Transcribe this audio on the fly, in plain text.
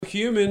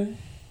cumin.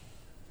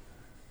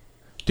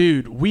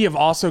 Dude, we have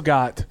also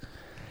got...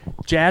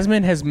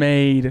 Jasmine has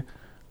made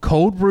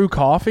cold brew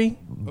coffee.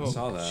 Oh, I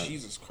saw that.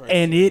 Jesus Christ.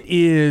 And it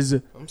is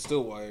I'm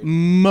still wired.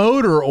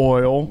 motor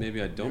oil. Maybe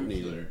I don't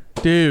need it.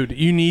 Dude,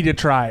 you need to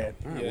try it.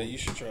 Yeah, you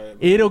should try it.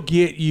 It'll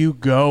get you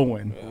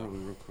going.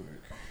 Real quick.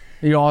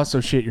 You also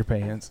shit your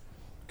pants.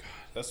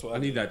 That's what I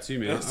need that too,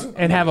 man.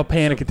 And have a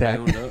panic attack.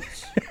 Bound up.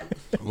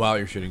 While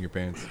you're shitting your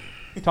pants.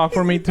 Talk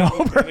for me,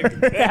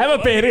 Tolbert. Have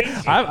a panic.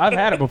 I've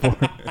had it before.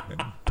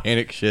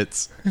 Panic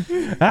shits.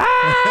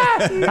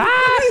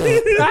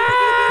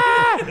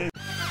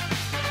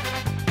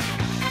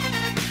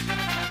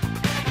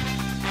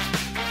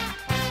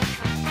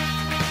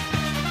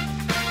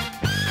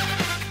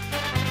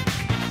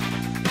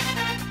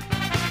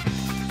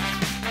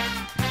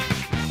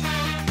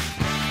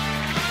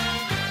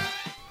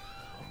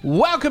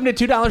 Welcome to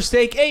 $2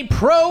 Steak, a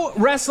pro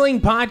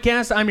wrestling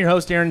podcast. I'm your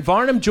host, Aaron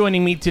Varnum.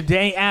 Joining me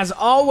today, as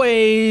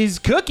always,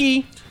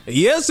 Cookie,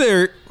 Yes,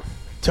 sir.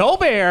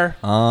 Tolbear,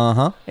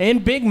 Uh-huh.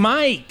 and Big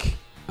Mike.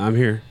 I'm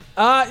here.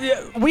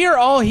 We are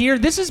all here.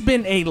 This has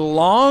been a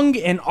long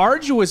and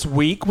arduous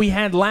week. We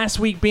had last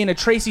week being a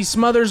Tracy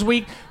Smothers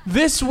week.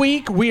 This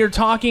week, we are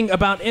talking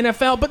about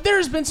NFL, but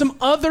there's been some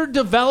other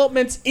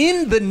developments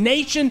in the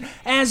nation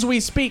as we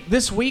speak.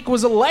 This week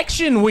was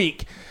election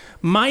week.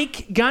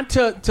 Mike got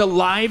to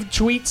live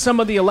tweet some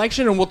of the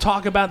election, and we'll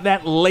talk about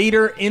that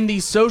later in the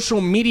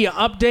social media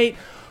update.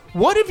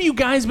 What have you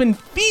guys been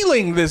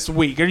feeling this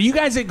week? Are you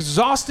guys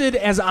exhausted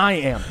as I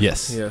am?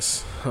 Yes.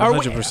 Yes, Are,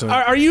 100%.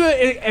 are you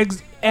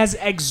as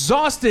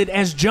exhausted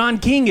as John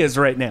King is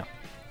right now?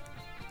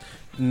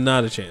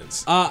 Not a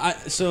chance.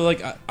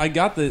 I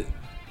got the.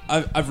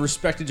 I've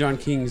respected John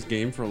King's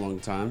game for a long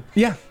time.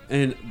 Yeah.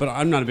 But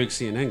I'm not a big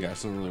CNN guy,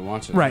 so I don't really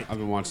watch it. Right. I've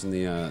been watching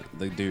the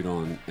dude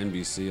on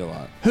NBC a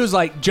lot. Who's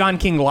like John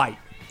King light?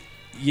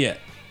 Yeah.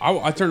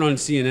 I turned on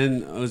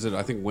CNN, was it,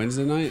 I think,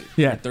 Wednesday night?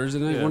 Yeah. Or Thursday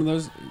night, Yeah. one of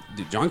those.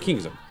 Dude, John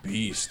King's a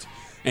beast.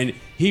 And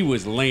he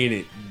was laying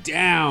it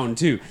down,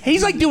 too.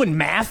 He's like doing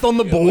math on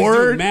the He's doing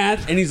board.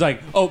 math, and he's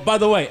like, oh, by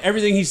the way,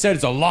 everything he said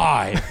is a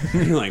lie.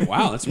 And you're like,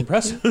 wow, that's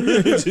impressive.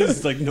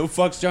 Just like, no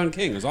fucks John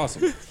King. It was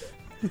awesome.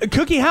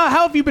 Cookie, how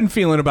have you been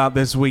feeling about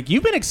this week?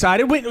 You've been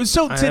excited. Wait,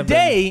 so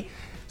today,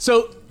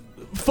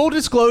 full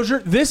disclosure,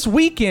 this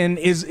weekend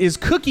is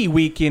Cookie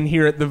weekend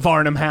here at the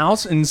Varnum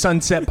House in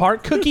Sunset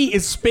Park. Cookie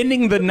is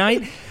spending the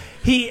night.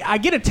 I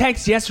get a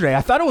text yesterday.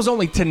 I thought it was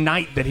only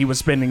tonight that he was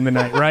spending the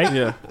night, right?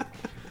 Yeah.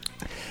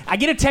 I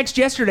get a text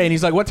yesterday, and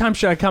he's like, what time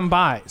should I come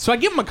by? So I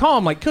give him a call.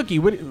 I'm like, Cookie,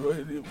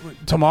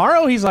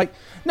 tomorrow? He's like,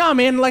 nah,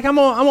 man, like I'm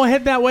gonna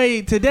head that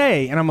way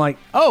today. And I'm like,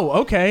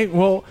 oh, okay,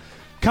 well,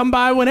 come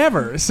by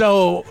whenever.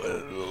 So,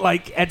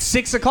 like, at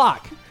 6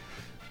 o'clock.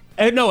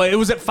 No, it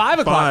was at 5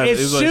 o'clock.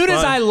 As soon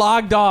as I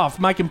logged off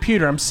my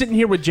computer, I'm sitting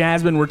here with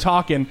Jasmine, we're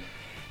talking,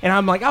 and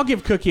I'm like, I'll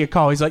give Cookie a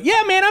call. He's like,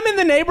 yeah, man, I'm in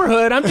the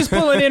neighborhood. I'm just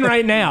pulling in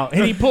right now.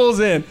 And he pulls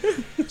in.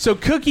 So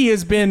Cookie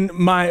has been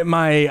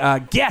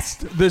my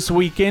guest this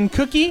weekend.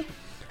 Cookie,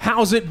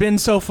 how's it been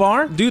so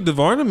far? Dude, the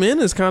Varnum Inn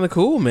is kind of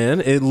cool,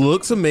 man. It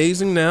looks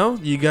amazing now.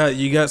 You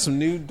got some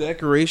new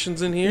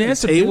decorations in here. Yeah, The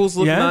some tables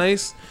new- look yeah.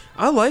 nice.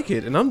 I like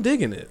it, and I'm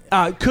digging it.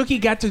 Cookie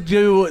got to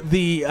do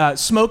the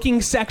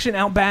smoking section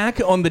out back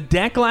on the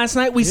deck last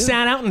night. We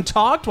sat out and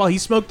talked while he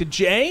smoked a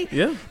J.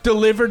 Yeah.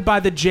 Delivered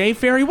by the J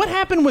Ferry. What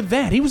happened with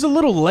that? He was a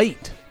little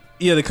late.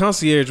 Yeah, the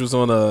concierge was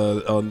on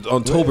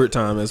Tolbert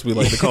time, as we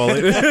like to call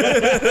it.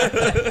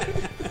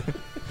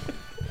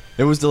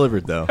 It was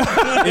delivered, though.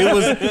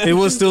 It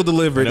was still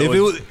delivered. And It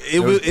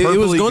was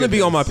purpley going to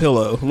be on my goodness.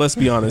 pillow. Let's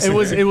be honest.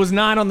 It was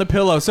not on the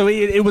pillow, so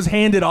it was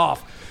handed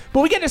off. But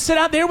we got to sit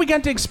out there. We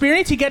got to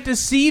experience. He got to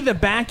see the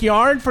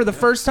backyard for the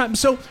first time.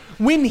 So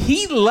when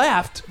he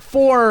left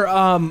for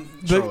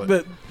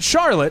the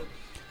Charlotte,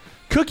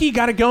 Cookie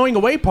got a going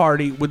away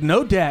party with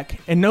no deck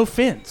and no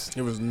fence.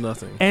 There was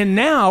nothing. And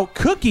now,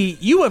 Cookie,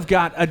 you have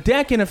got a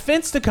deck and a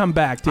fence to come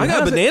back to. I got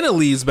How's it- banana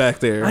leaves back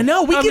there. I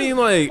know. We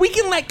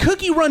can let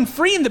Cookie run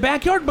free in the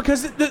backyard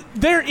because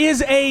there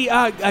is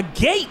a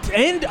gate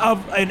and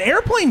an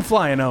airplane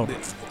flying over.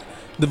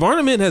 The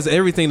Varnum Inn has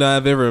everything that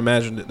I've ever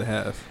imagined it to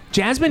have.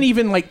 Jasmine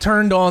even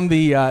turned on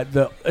the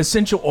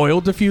essential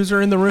oil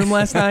diffuser in the room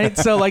last night,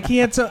 so he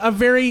had a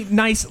very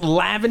nice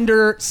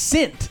lavender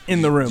scent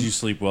in the room. Did you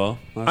sleep well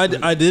last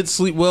night? I did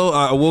sleep well.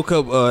 I woke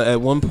up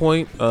at one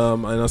point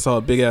and I saw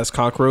a big ass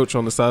cockroach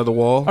on the side of the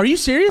wall. Are you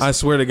serious? I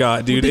swear to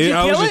God, dude. Did you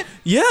kill it?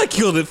 Yeah, I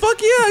killed it. Fuck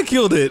yeah, I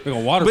killed it. Big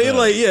old water But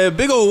bug.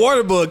 big old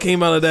water bug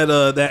came out of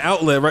that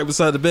outlet right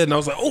beside the bed, and I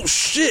was like, oh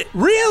shit.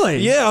 Really?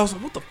 Yeah, I was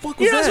like, what the fuck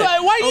was You're not-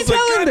 that? why are I you was like,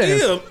 telling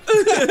this?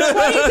 "God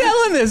Why are you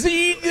telling this?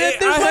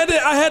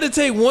 I had to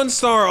take 1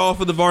 star off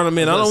of the Varnum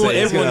Inn. I don't want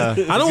everyone.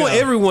 I don't want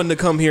everyone to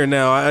come here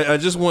now. I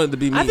just want it to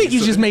be me. I think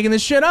he's just making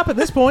this shit up at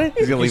this point.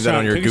 He's going to leave that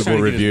on your Cookie's Google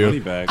trying to get his money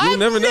review. back. You'll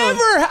never know.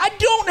 I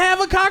don't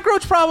have a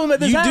cockroach problem at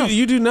this house.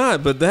 You do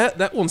not, but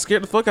that one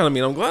scared the fuck out of me.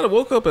 And I'm glad I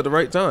woke up at the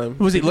right time.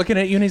 Was he looking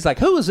at you and he's like,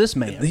 "Who is this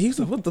man?" He's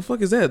like, "What the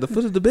fuck is that? The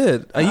foot of the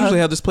bed." I usually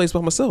have this place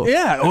by myself.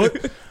 Yeah. Well,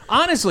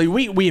 honestly,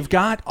 we've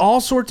got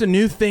all sorts of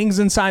new things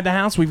inside the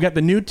house. We've got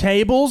the new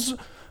tables.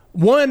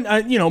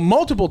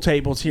 Multiple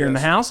tables here in the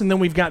house, and then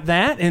we've got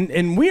that,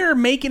 and we're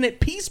making it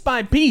piece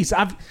by piece.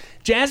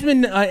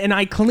 Jasmine and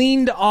I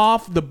cleaned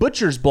off the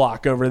butcher's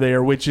block over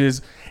there, which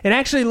is, it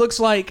actually looks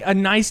like a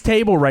nice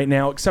table right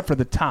now, except for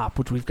the top,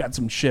 which we've got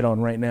some shit on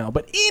right now.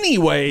 But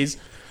anyways,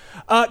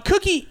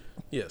 Cookie.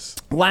 Yes.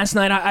 Last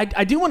night,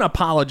 I do want to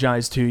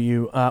apologize to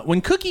you.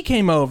 When Cookie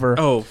came over.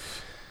 Oh.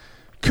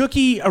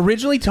 Cookie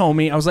originally told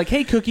me, I was like,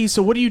 "Hey, Cookie,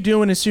 so what are you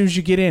doing as soon as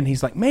you get in?"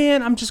 He's like,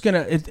 "Man, I'm just going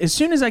to, as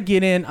soon as I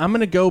get in, I'm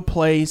going to go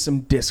play some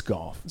disc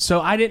golf."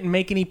 So I didn't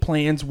make any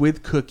plans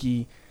with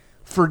Cookie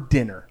for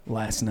dinner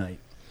last night.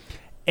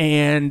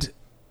 And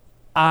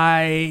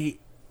I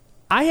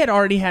had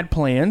already had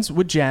plans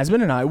with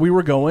Jasmine and I. We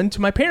were going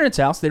to my parents'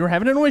 house. They were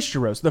having an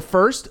oyster roast. The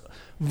first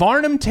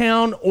Varnum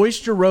Town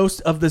oyster roast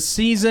of the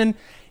season.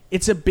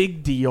 It's a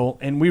big deal,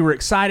 and we were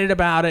excited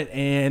about it,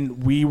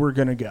 and we were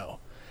going to go.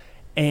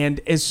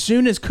 And as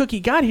soon as Cookie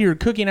got here,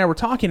 Cookie and I were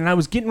talking, and I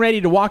was getting ready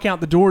to walk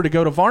out the door to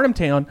go to Varnum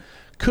Town.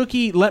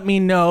 Cookie let me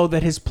know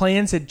that his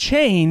plans had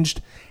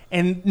changed,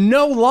 and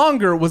no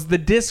longer was the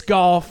disc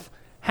golf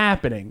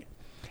happening.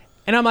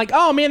 And I'm like,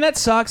 "Oh, man, that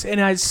sucks."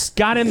 And I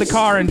got in the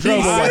car and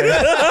drove away.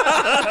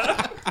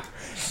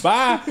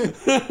 Bye.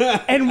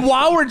 And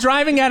while we're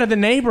driving out of the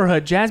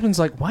neighborhood, Jasmine's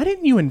like, "Why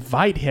didn't you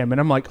invite him?"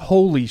 And I'm like,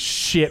 "Holy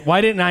shit,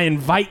 why didn't I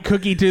invite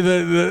Cookie to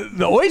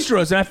the oyster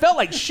roast?" And I felt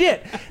like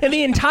shit. And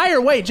the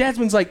entire way,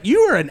 Jasmine's like, "You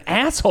are an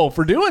asshole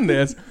for doing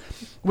this."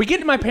 We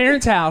get to my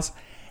parents' house,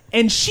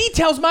 and she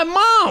tells my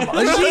mom.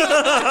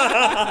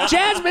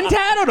 Jasmine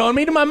tattled on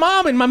me to my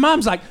mom, and my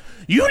mom's like,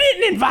 "You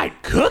didn't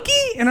invite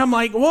Cookie?" And I'm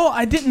like, "Well,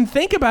 I didn't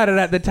think about it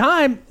at the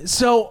time."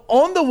 So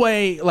on the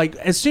way, like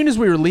as soon as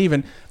we were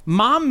leaving,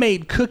 Mom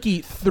made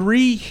Cookie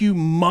 3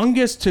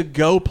 humongous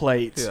to-go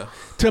plates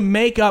to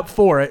make up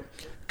for it.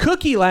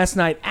 Cookie last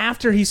night,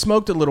 after he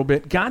smoked a little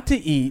bit, got to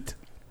eat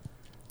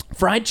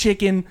fried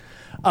chicken,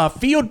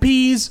 field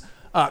peas,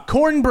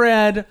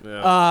 cornbread.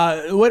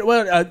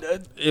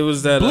 It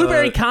was that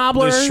blueberry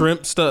cobbler, the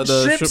shrimp stuff,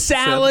 shrimp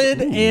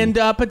salad, and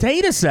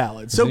potato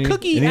salad. So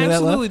Cookie,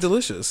 absolutely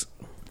delicious.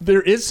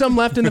 There is some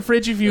left in the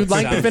fridge if you'd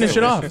like to finish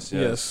it off.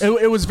 Yes,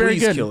 it was very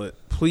good.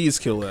 Please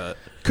kill that.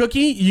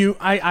 Cookie,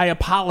 I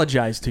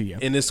apologize to you.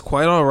 And it's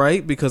quite all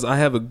right because I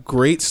have a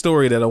great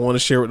story that I want to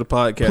share with the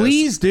podcast.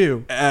 Please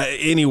do.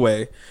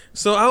 Anyway,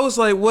 so I was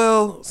like,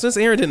 well, since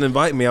Aaron didn't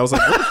invite me, I was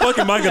like, what the fuck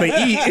am I going to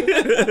eat?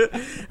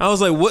 I was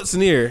like, what's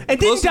near? And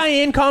didn't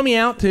Diane call me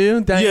out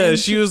too? Diane? Yeah,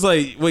 she was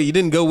like, wait, you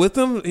didn't go with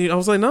them? I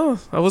was like, no,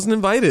 I wasn't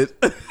invited.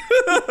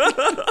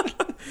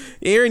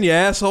 Aaron, you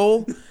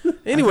asshole.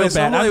 Anyway,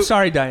 so I'm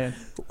sorry, Diane.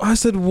 I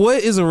said,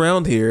 what is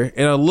around here?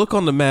 And I look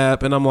on the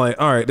map, and I'm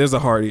like, all right, there's a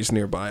Hardee's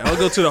nearby. I'll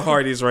go to the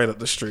Hardee's right up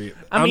the street.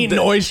 I'm eating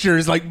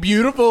oysters, like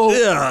beautiful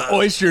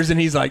oysters, and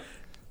he's like,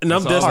 and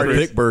I'm desperate for a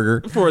thick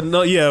burger. For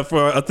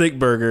a thick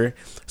burger.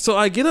 So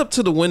I get up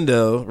to the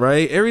window,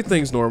 right?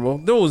 Everything's normal.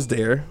 No one's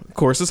there. Of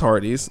course, it's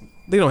Hardee's.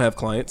 They don't have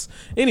clients.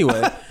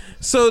 Anyway,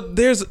 so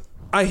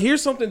I hear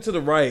something to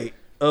the right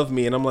of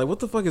me, and I'm like, what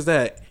the fuck is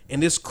that?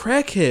 And this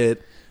crackhead,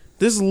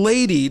 this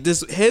lady,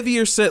 this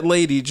heavier set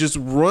lady just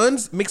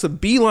makes a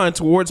beeline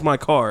towards my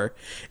car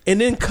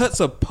and then cuts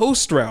a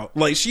post route.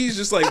 Like she's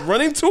just like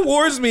running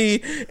towards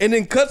me and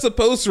then cuts a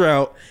post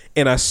route.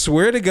 And I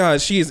swear to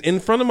God, she is in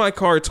front of my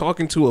car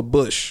talking to a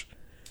bush.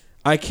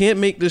 I can't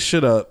make this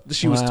shit up.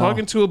 She was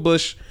talking to a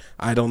bush.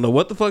 I don't know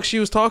what the fuck she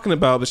was talking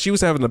about, but she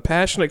was having a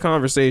passionate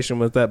conversation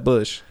with that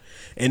bush.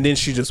 And then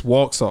she just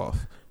walks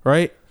off,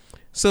 right?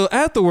 So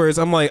afterwards,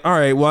 I'm like, all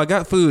right, well, I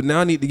got food.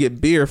 Now I need to get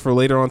beer for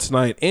later on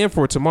tonight and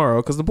for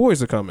tomorrow because the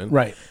boys are coming.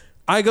 Right.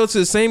 I go to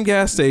the same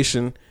gas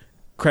station.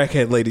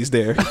 Crackhead lady's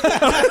there.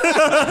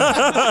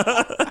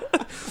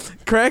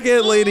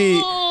 Crackhead lady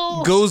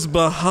goes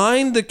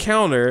behind the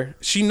counter.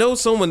 She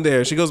knows someone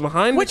there. She goes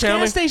behind the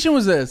counter. Which gas station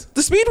was this?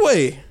 The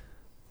Speedway.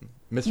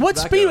 What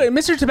Speedway?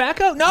 Mr.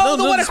 Tobacco? No,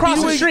 the one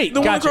across the street. The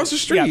one across the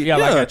street. Yeah,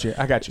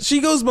 I got you. She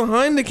goes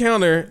behind the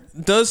counter,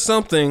 does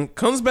something,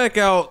 comes back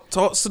out,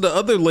 talks to the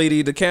other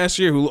lady, the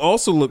cashier, who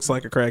also looks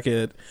like a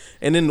crackhead,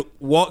 and then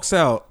walks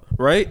out,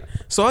 right?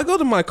 So I go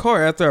to my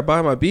car after I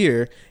buy my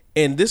beer,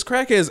 and this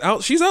crackhead is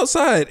out. She's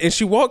outside, and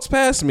she walks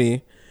past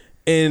me,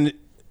 and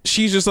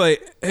she's just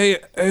like, hey,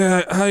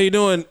 how you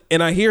doing?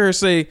 And I hear her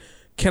say,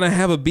 can I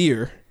have a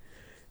beer?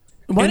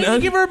 Why didn't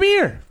you give her a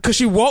beer? Because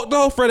she walked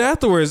off right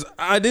afterwards.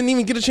 I didn't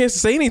even get a chance to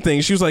say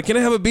anything. She was like, can I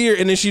have a beer?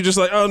 And then she just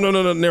like, oh, no,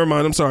 never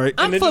mind. I'm sorry.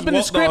 I'm flipping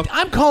the script.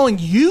 I'm calling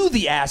you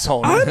the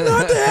asshole. I'm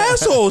not the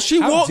asshole. She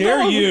walked off. How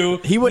dare you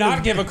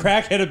not give a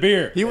crackhead a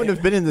beer? He wouldn't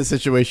have been in this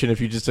situation if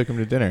you just took him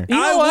to dinner. You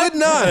know I would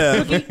not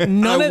have.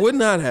 I would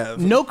not have.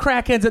 No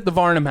crackheads at the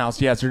Varnum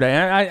house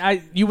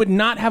yesterday. You would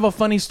not have a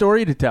funny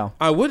story to tell.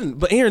 I wouldn't.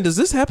 But Aaron, does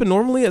this happen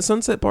normally at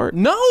Sunset Park?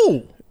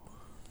 No.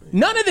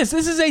 None of this.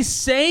 This is a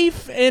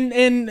safe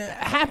and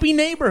happy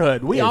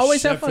neighborhood. We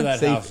always have Except for fun. that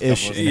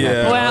Safe-ish. house. Yeah.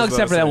 I Well, was except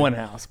about for that to say. one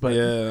house, but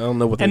Yeah, I don't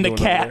know what they're and the doing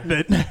cat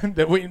over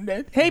that we.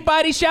 Hey,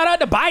 Bitey! Shout out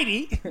to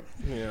Bitey. there.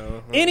 Yeah.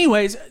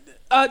 Anyways,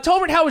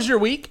 Tolbert, how was your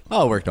week?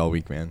 Oh, I worked all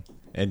week, man,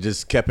 and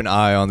just kept an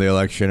eye on the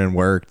election and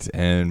worked.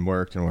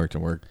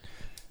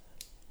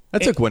 I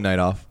took one night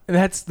off.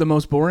 That's the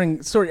most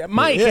boring story.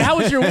 Mike, how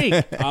was your week?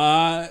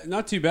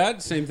 Not too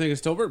bad. Same thing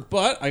as Tolbert,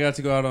 but I got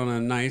to go out on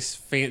a nice,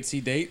 fancy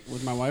date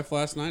with my wife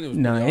last night. It was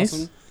pretty Nice.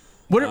 awesome.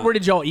 Where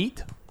did y'all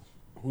eat?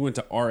 We went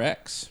to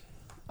RX.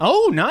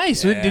 Oh,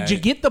 nice. Yeah. Did you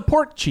get the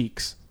pork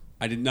cheeks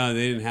I didn't know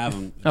they didn't have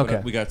them. Okay.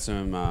 We got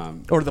some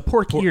or the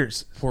pork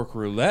ears? pork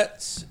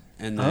roulettes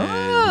and then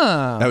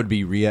Ah, That would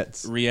be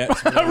Riettes. roulettes.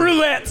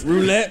 roulettes.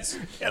 Roulettes.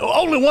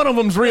 Only one of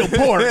them's real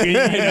pork. Keep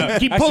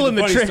Actually, pulling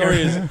the funny trigger.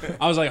 story is,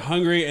 I was like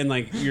hungry and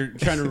like you're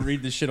trying to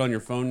read this shit on your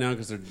phone now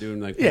because they're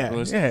doing like pork Yeah,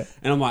 roast. yeah.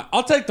 And I'm like,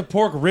 I'll take the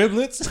pork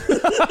riblets.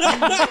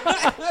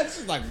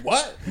 She's like,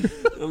 what?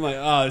 I'm like,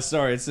 oh,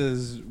 sorry, it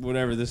says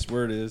whatever this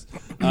word is.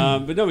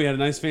 But no, we had a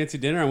nice fancy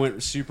dinner. I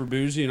went super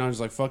bougie and I was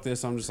like, fuck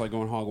this. I'm just like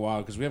going hog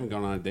wild because we haven't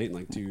gone on a date in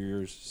like 2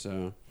 years.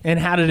 So And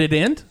how did it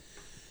end?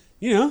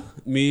 you know,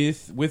 me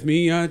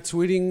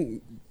tweeting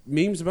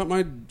memes about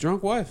my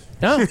drunk wife.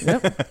 Oh,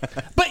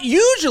 yep. But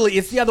usually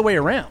it's the other way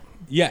around.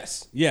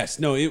 Yes.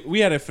 No, we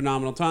had a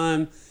phenomenal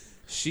time.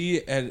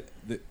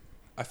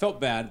 I felt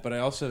bad, but I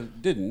also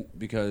didn't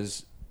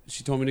because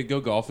she told me to go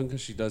golfing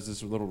because she does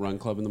this little run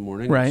club in the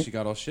morning. Right. She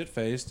got all shit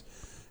faced,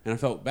 and I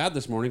felt bad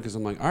this morning because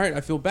I'm like, all right,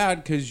 I feel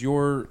bad because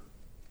you're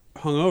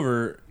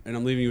hungover and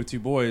I'm leaving you with 2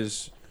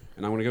 boys.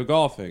 And I want to go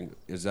golfing.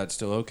 Is that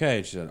still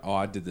okay? She said, "Oh,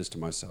 I did this to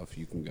myself.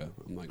 You can go."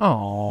 I'm like,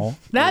 Oh,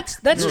 that's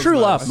true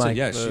love, I said, Mike.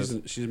 yeah,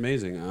 she's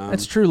amazing.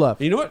 That's true love.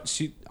 You know what?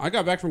 I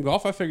got back from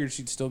golf. I figured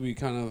she'd still be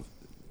kind of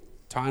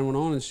time went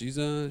on, and she's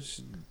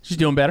She's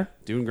doing better.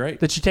 doing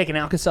great. Did she take an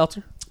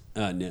Alka-Seltzer?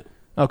 No.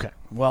 Okay.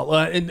 Well,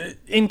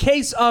 in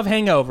case of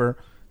hangover,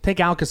 take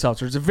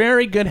Alka-Seltzer. It's a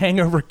very good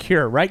hangover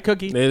cure, right,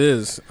 Cookie? It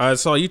is. I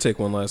saw you take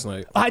one last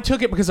night. I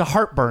took it because of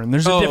heartburn.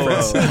 There's a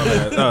difference. my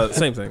bad.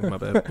 Same thing. My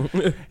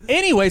bad.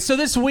 Anyway, so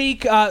this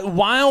week,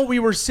 while we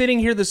were sitting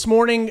here this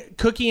morning,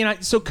 Cookie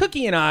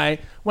and I,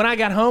 when I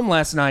got home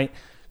last night,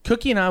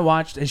 Cookie and I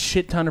watched a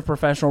shit ton of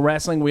professional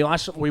wrestling. We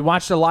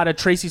watched a lot of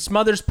Tracy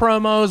Smothers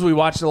promos. We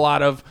watched a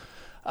lot of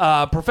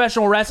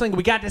professional wrestling.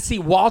 We got to see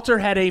Walter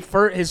had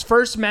his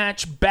first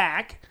match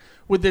back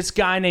with this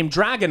guy named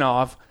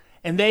Dragunov,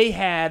 and they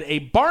had a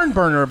barn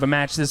burner of a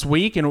match this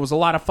week, and it was a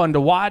lot of fun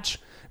to watch.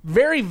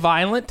 Very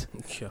violent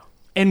Yeah.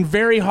 and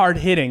very hard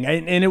hitting,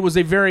 and it was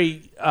a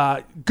very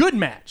good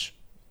match.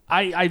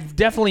 I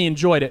definitely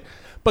enjoyed it.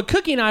 But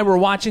Cookie and I were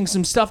watching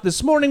some stuff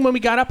this morning when we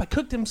got up. I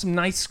cooked him some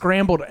nice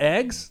scrambled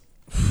eggs.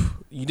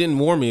 You didn't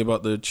warn me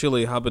about the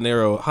chili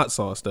habanero hot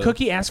sauce, though.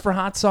 Cookie asked for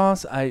hot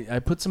sauce. I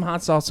put some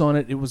hot sauce on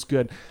it. It was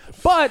good.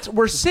 But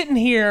we're sitting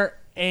here,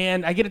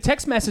 and I get a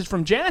text message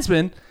from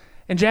Jasmine,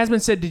 and Jasmine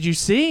said, "Did you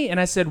see?" And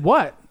I said,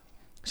 "What?"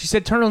 She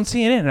said, "Turn on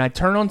CNN." And I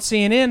turned on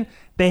CNN.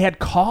 They had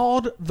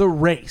called the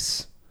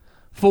race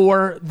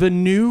for the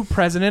new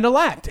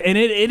president-elect. And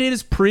it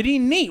is pretty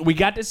neat. We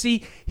got to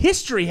see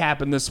history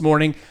happen this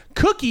morning.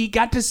 Cookie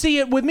got to see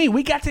it with me.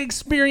 We got to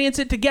experience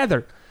it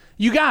together.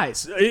 You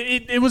guys,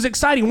 it was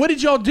exciting. What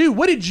did y'all do?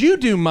 What did you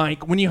do,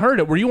 Mike, when you heard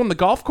it? Were you on the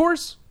golf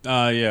course?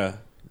 Yeah.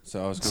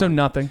 So I was So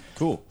nothing.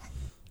 cool.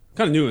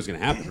 Kind of knew it was going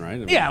to happen, right? I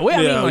mean, Yeah, well,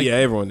 I mean, like,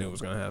 everyone knew it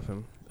was going to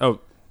happen. Oh,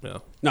 yeah.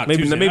 Not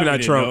maybe Tuesday maybe night, not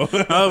we Trump.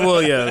 didn't Oh,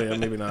 well, yeah,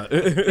 maybe not.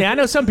 yeah, I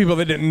know some people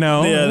that didn't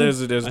know. Yeah,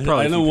 there's probably.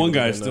 I a know few one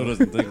people guy that still know.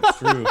 doesn't think it's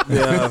true.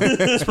 Yeah,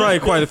 there's probably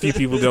quite a few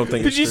people who don't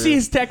think. Did it's you true. see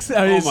his text, his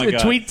Oh my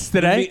God. tweets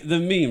today? The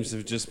memes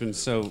have just been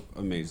so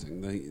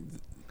amazing.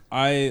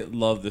 I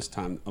love this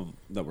time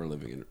that we're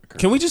living in.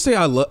 Can we just say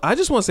I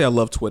just want to say I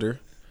love Twitter.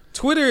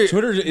 Twitter is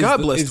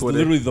God bless is Twitter.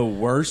 literally the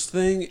worst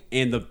thing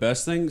and the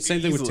best thing. Same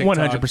thing with Easily.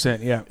 TikTok.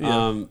 100%,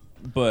 yeah.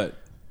 But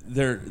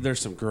there's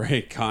some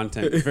great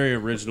content, very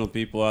original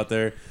people out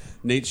there.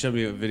 Nate showed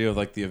me a video of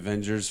like the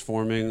Avengers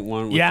forming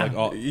one. With Yeah. like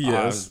all, Yes.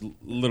 I was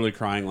literally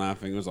crying,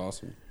 laughing. It was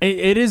awesome.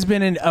 It has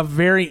been a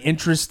very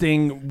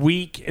interesting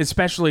week,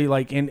 especially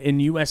like in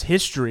U.S.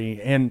 history.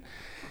 And,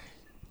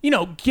 you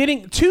know,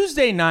 getting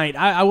Tuesday night,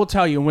 I will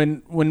tell you,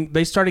 when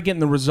they started getting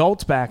the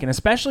results back, and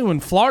especially when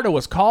Florida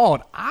was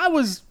called, I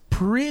was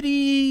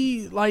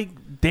pretty,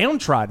 like,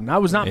 downtrodden. I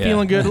was not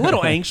feeling good, a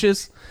little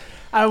anxious.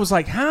 I was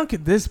like, how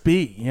could this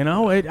be? You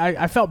know,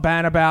 I felt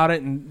bad about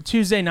it, and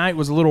Tuesday night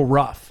was a little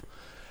rough.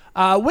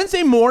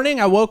 Wednesday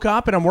morning, I woke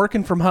up and I'm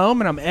working from home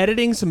and I'm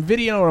editing some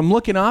video and I'm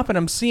looking up and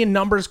I'm seeing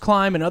numbers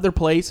climb in other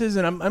places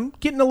and I'm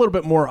getting a little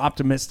bit more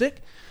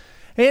optimistic.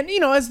 And, you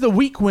know, as the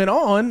week went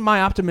on,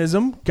 my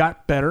optimism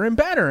got better and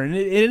better. And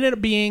it ended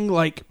up being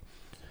like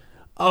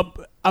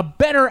a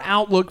better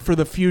outlook for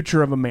the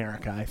future of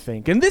America, I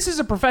think. And this is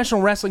a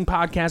professional wrestling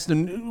podcast,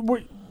 and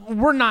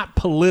we're not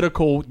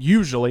political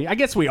usually. I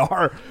guess we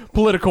are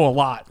political a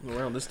lot.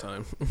 around this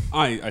time.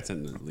 I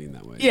tend to lean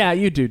that way. Yeah,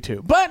 you do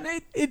too. But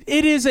it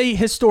is a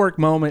historic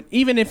moment,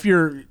 even if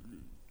you're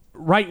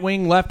right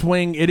wing, left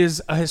wing. It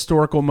is a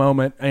historical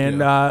moment,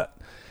 and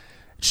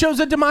shows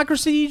that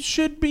democracy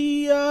should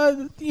be,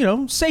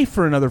 safe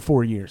for another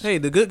 4 years. Hey,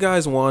 the good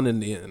guys won in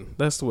the end.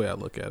 That's the way I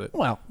look at it.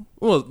 Well,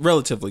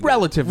 relatively good.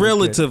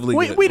 Relatively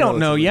good. We don't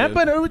know yet,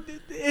 good.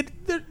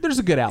 but there's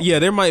a good outcome. Yeah,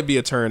 there might be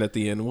a turn at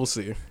the end. We'll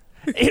see.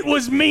 It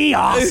was me,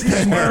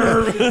 Austin.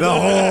 The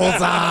whole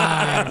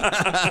time.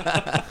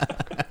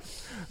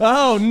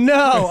 Oh, no.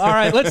 All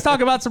right, let's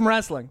talk about some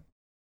wrestling.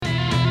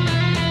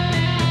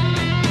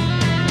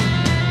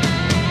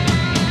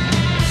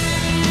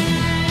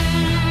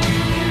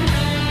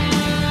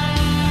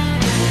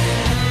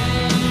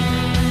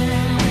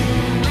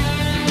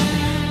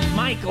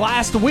 Mike,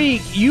 last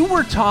week you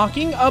were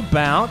talking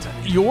about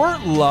your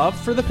love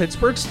for the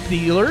Pittsburgh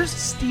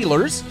Steelers.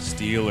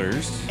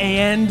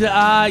 And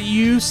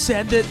you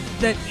said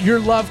that your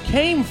love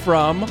came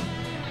from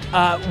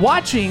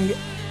watching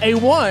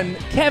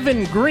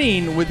Kevin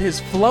Green with his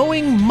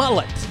flowing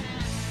mullet.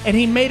 And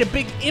he made a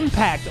big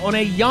impact on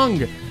a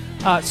young,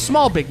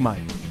 small Big Mike.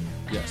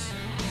 Yes.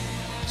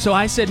 So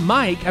I said,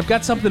 Mike, I've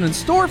got something in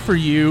store for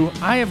you.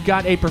 I have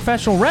got a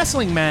professional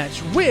wrestling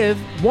match with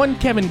one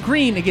Kevin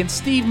Green against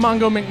Steve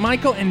Mongo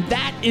McMichael, and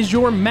that is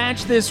your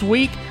match this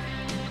week.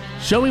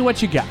 Show me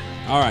what you got.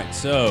 All right,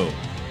 so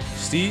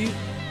Steve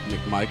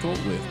McMichael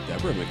with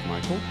Deborah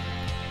McMichael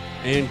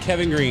and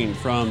Kevin Green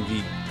from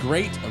the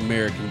Great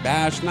American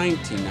Bash,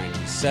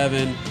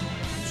 1997,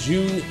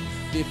 June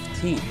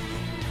 15th.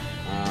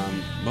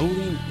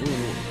 Moline,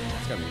 Illinois.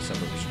 It's got to be a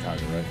suburb of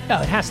Chicago, right?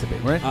 Oh, it has to be,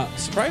 right?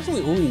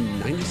 Surprisingly, only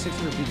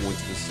 9,600 people went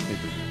to this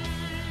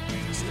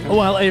pay-per-view.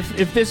 Well,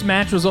 if this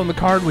match was on the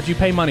card, would you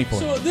pay money for it?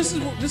 So this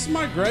is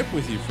my gripe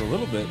with you for a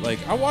little bit. Like,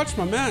 I watched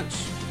my match,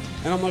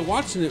 and I'm like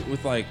watching it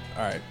with like,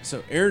 all right.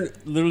 So Aaron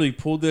literally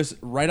pulled this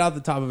right out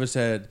the top of his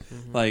head.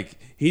 Mm-hmm. Like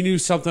he knew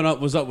something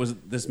was up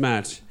with this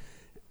match.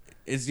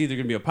 It's either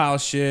gonna be a pile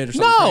of shit or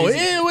something. No,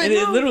 crazy.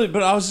 it literally.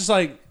 But I was just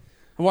like,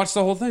 I watched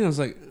the whole thing. I was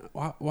like,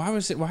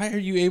 why are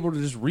you able to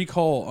just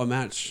recall a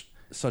match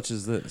such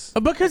as this?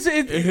 Because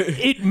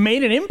it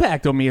made an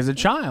impact on me as a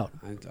child.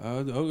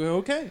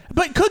 Okay.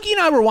 But Cookie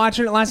and I were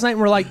watching it last night, and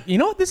we're like, you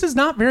know what? This is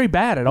not very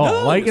bad at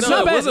all. It's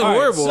not bad. It wasn't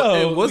horrible.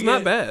 It was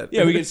not bad.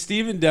 Yeah, we get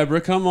Steve and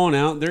Deborah come on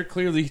out. They're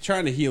clearly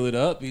trying to heal it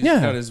up. He's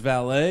got his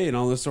valet and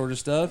all this sort of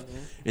stuff. Mm-hmm.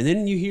 And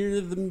then you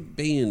hear the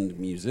band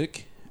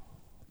music.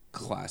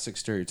 Classic,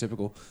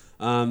 stereotypical.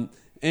 And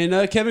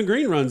Kevin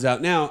Green runs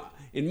out. Now,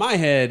 in my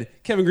head,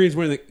 Kevin Green's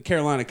wearing the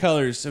Carolina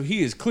colors, so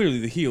he is clearly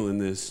the heel in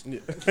this.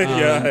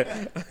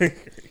 Yeah.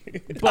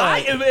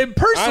 But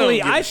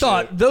personally, I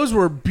thought those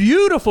were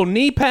beautiful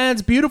knee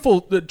pads, beautiful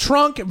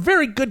trunk,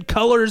 very good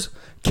colors,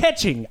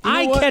 catching,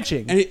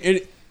 eye-catching.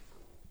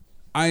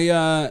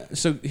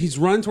 So he's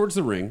run towards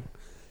the ring,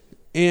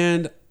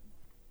 and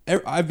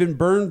I've been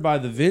burned by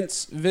the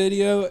Vince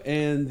video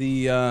and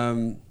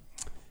the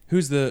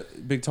who's the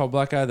big tall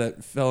black guy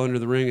that fell under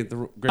the ring at the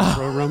Great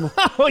Royal Rumble?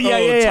 Oh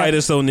yeah.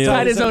 Titus O'Neil.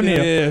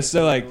 Yeah.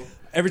 So like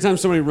every time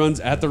somebody runs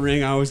at the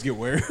ring, I always get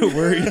worried.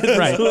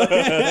 Right.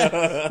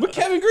 But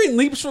Kevin Green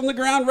leaps from the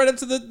ground right up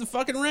to the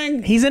fucking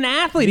ring. He's an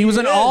athlete. He was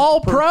an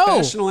all-pro.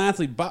 Professional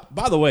athlete.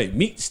 By the way,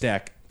 meat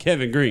stack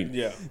Kevin Green.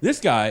 Yeah. This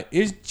guy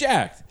is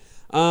jacked.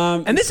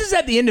 And this is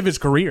at the end of his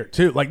carer,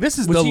 too. Like, this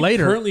is the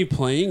later. Was he currently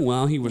playing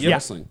while he was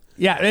wrestling?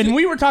 Yeah, and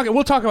we were talking.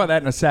 We'll talk about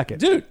that in a second.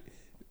 Dude,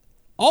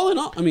 all in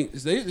all, I mean,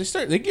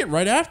 they get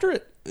right after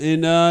it.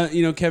 And,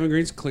 Kevin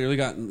Green's clearly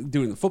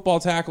doing the football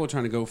tackle,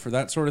 trying to go for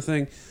that sort of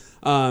thing.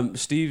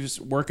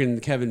 Steve's working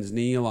Kevin's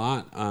knee a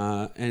lot.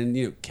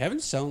 And,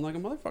 Kevin's selling like a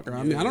motherfucker.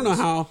 I mean, I don't know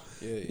how,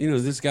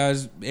 this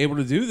guy's able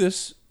to do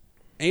this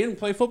and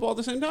play football at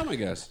the same time, I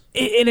guess.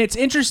 And it's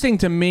interesting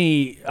to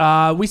me.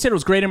 We said it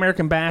was Great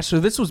American Bash, so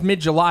this was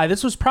mid-July.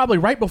 This was probably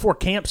right before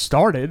camp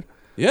started.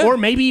 Yeah. Or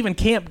maybe even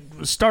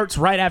camp starts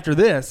right after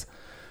this.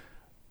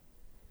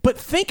 But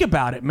think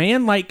about it,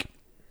 man. Like,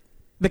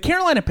 the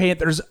Carolina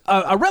Panthers,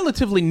 a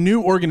relatively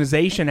new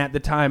organization at the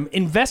time,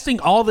 investing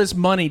all this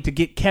money to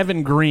get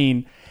Kevin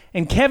Green,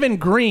 and Kevin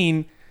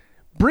Green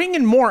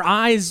bringing more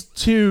eyes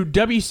to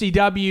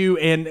WCW,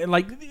 and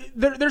like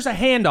there's a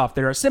handoff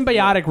there, a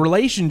symbiotic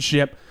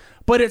relationship.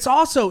 But it's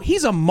also,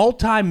 he's a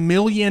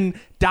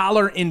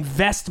multi-million-dollar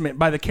investment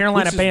by the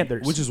Carolina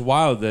Panthers. Which is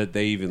wild that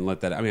they even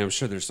let that. I mean, I'm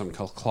sure there's some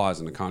clause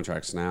in the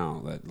contracts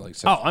now that like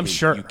says, I'm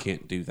sure you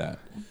can't do that.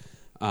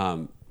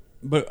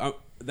 But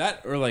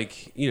that, or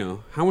like,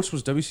 how much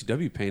was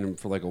WCW paying him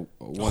for like a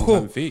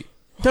one-time fee?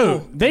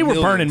 Dude, they were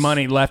burning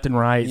money left and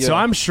right, so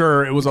I'm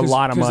sure it was a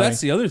lot of money. Because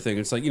that's the other thing.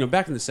 It's like,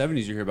 back in the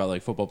 70s, you hear about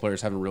like football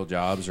players having real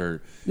jobs,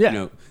 or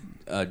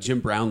Jim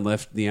Brown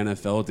left the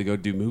NFL to go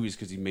do movies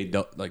because he made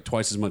like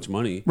twice as much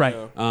money. Right.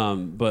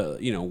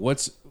 But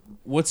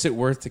what's it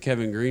worth to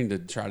Kevin Green to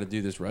try to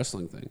do this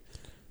wrestling thing?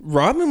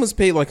 Rodman was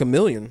paid like $1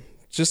 million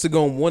just to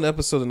go on one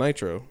episode of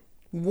Nitro.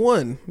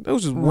 One. That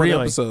was just one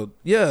Really? episode.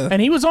 Yeah.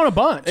 And he was on a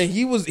bunch. And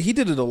he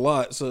did it a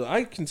lot, so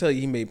I can tell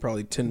you he made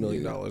probably $10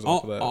 million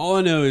off of that. All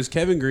I know is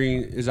Kevin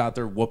Green is out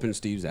there whooping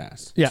Steve's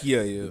ass. yeah.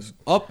 Yeah, he is.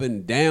 Up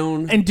and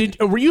down. And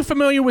were you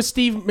familiar with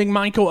Steve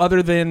McMichael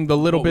other than the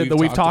little bit that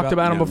we've talked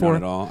about him No, before? Not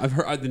at all. I've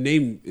heard the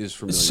name is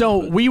familiar.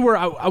 So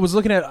but- I was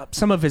looking at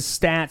some of his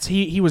stats.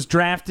 He was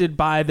drafted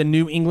by the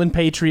New England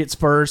Patriots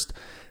first.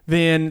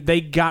 Then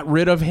they got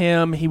rid of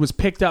him. He was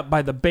picked up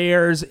by the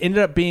Bears. Ended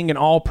up being an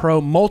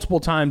All-Pro, multiple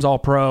times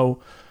All-Pro.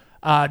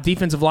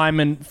 Defensive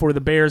lineman for the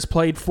Bears.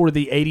 Played for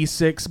the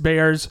 '86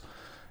 Bears,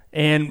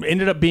 and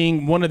ended up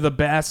being one of the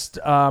best.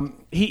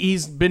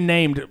 He's been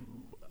named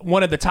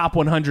one of the top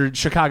 100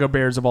 Chicago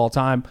Bears of all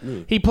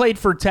time. He played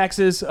for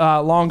Texas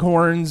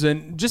Longhorns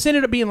and just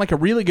ended up being like a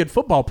really good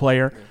football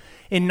player.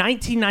 In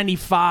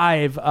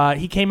 1995,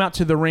 he came out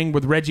to the ring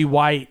with Reggie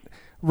White,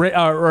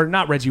 or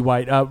not Reggie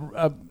White.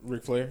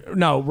 Ric Flair?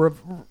 No,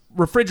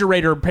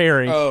 Refrigerator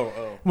Perry.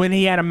 Oh. When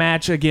he had a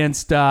match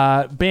against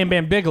Bam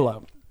Bam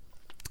Bigelow.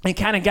 And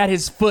kind of got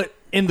his foot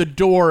in the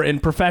door in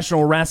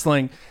professional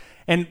wrestling.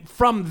 And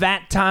from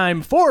that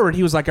time forward,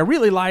 he was like, I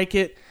really like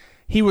it.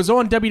 He was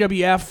on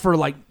WWF for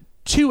like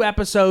 2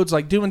 episodes,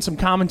 like doing some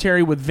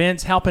commentary with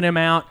Vince, helping him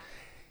out.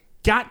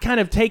 Got kind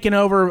of taken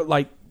over,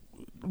 like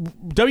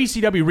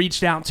WCW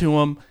reached out to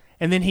him,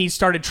 and then he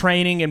started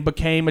training and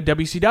became a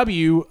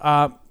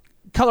WCW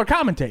color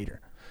commentator.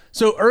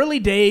 So early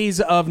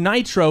days of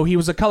Nitro, he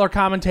was a color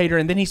commentator,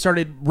 and then he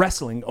started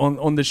wrestling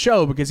on the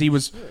show because he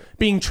was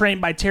being trained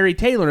by Terry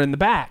Taylor in the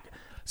back.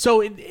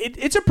 So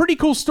it's a pretty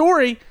cool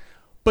story,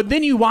 but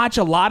then you watch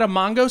a lot of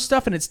Mongo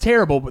stuff, and it's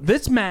terrible. But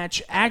this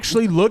match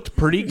actually looked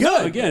pretty good.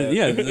 No, again,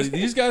 yeah,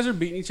 these guys are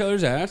beating each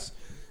other's ass,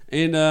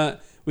 and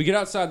we get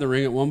outside the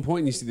ring at one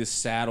point, and you see this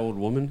sad old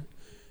woman.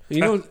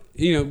 And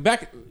you know,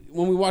 back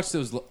when we watched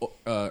those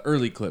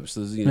early clips,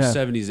 those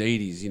 70s,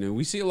 80s,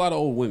 we see a lot of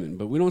old women,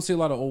 but we don't see a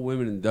lot of old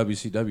women in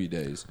WCW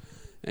days.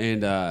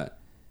 And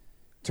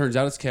turns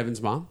out it's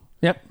Kevin's mom.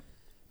 Yep.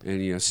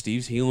 And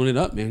Steve's healing it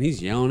up, man.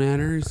 He's yelling at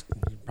her. He's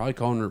probably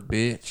calling her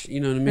bitch.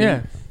 You know what I mean?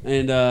 Yeah.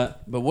 And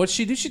but what's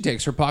she do? She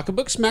takes her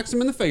pocketbook, smacks him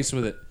in the face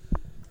with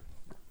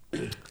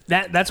it.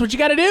 That's what you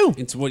got to do.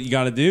 It's what you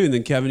got to do. And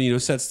then Kevin,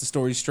 sets the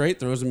story straight,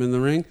 throws him in the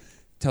ring,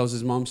 tells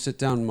his mom, "Sit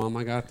down, Mom.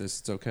 I got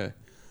this. It's okay."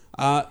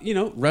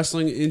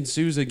 Wrestling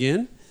ensues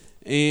again,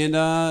 and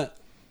I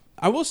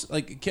will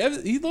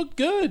Kevin. He looked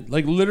good.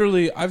 Like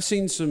literally, I've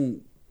seen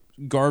some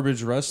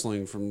garbage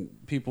wrestling from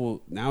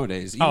people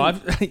nowadays.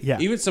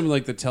 Even, even some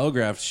like the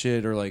telegraphed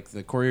shit or like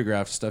the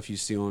choreographed stuff you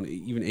see on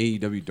even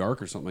AEW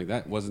Dark or something like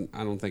that wasn't.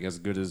 I don't think as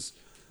good as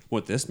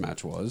what this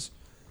match was.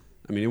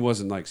 I mean, it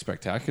wasn't like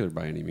spectacular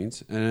by any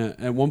means. And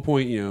at one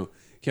point,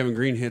 Kevin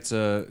Green hits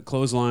a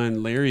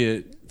clothesline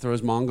lariat,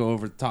 throws Mongo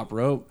over the top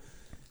rope.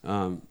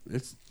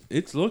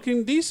 It's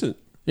looking decent.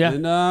 Yeah.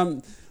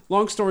 And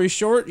long story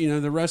short,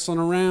 they're wrestling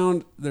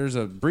around. There's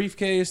a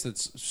briefcase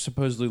that's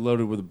supposedly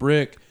loaded with a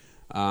brick.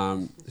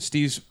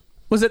 Steve's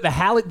Was it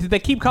the Did they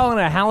keep calling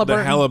it a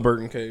Halliburton? The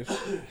Halliburton case.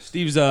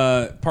 Steve's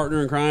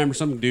partner in crime or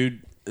some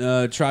dude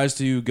tries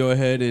to go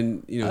ahead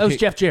and That was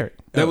Jeff Jarrett.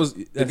 That was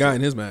the guy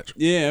in his match.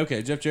 Yeah,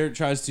 okay. Jeff Jarrett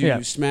tries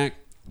to smack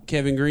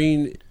Kevin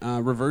Green,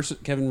 reverse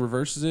it. Kevin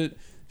reverses it.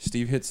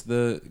 Steve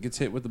gets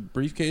hit with the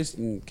briefcase,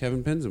 and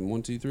Kevin pins him.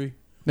 1, 2, 3.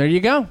 There you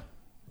go.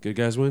 Good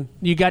guys win.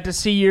 You got to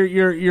see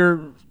your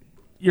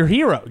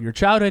hero, your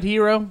childhood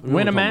hero,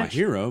 win a match. My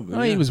hero.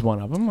 But He was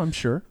one of them, I'm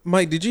sure.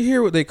 Mike, did you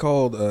hear what they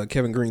called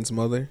Kevin Green's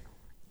mother?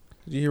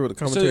 Did you hear what the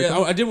commentary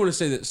called? I did want to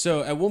say that.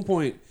 So at one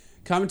point,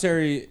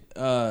 commentary,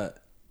 I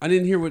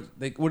didn't hear what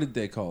did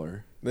they call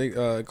her? They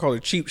called her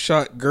Cheap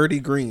Shot Gertie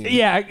Green.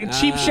 Yeah,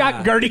 cheap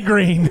shot Gertie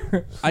Green.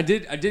 I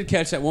did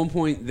catch at one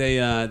point they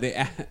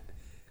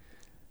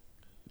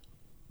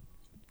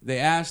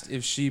asked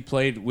if she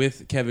played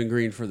with Kevin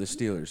Green for the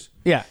Steelers.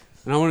 Yeah.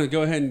 And I want to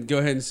go ahead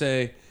and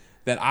say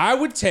that I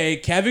would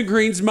take Kevin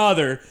Green's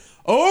mother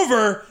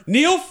over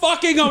Neil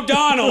fucking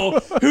O'Donnell,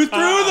 who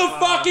threw the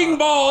fucking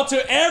ball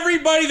to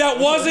everybody that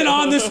wasn't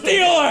on the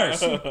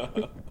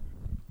Steelers.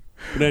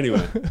 But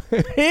anyway.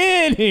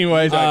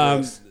 Anyways.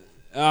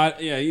 Yeah,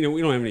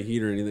 we don't have any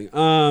heat or anything.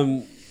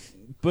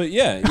 But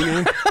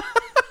yeah,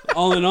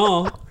 all in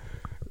all,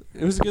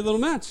 it was a good little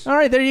match. All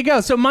right, there you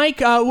go. So, Mike,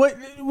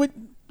 what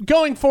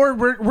going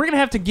forward, we're gonna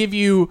have to give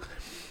you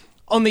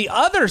on the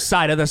other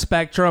side of the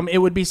spectrum. It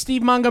would be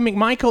Steve Mongo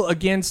McMichael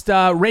against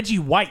Reggie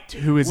White,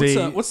 who is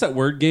what's that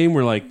word game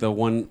where like the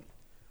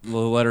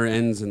letter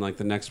ends and like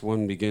the next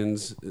one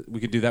begins? We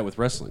could do that with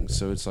wrestling.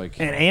 So it's like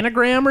an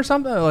anagram or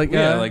something.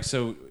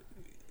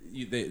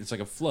 It's like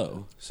a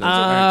flow. So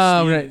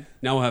right.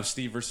 Now we'll have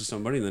Steve versus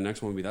somebody, and the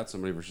next one will be that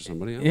somebody versus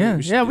somebody.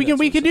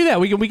 We could do that.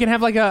 We can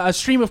have like a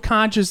stream of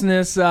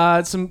consciousness,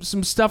 some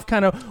stuff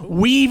kind of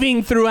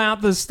weaving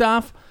throughout the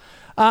stuff.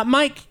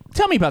 Mike,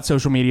 tell me about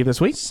social media this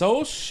week.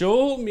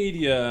 Social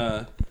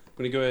media.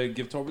 going to go ahead and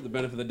give Tolbert the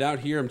benefit of the doubt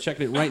here. I'm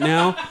checking it right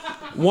now.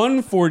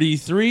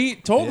 143.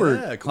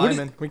 Tolbert. Yeah,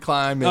 climbing. We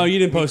climbing. Oh, you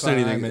didn't post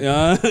anything.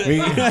 No,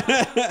 he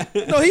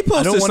I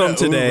posted don't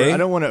something today. I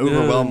don't want to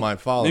overwhelm my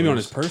followers. Maybe on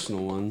his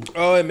personal one.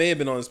 Oh, it may have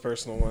been on his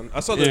personal one. I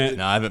saw the. Yeah.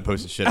 No, I haven't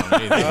posted shit on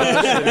anything.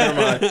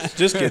 Never mind.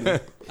 Just kidding.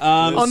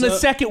 On the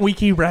second week,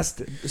 he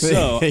rested.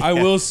 So I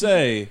will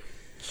say,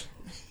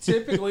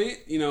 typically,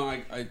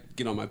 I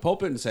get on my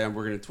pulpit and say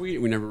we're going to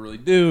tweet. We never really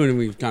do, and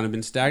we've kind of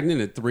been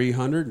stagnant at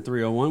 300 and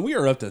 301. We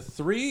are up to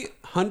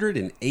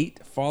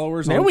 308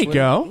 followers. There on we Twitter.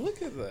 go.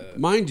 Look at that.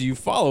 Mind you,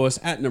 follow us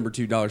at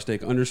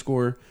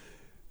 @$2steak_,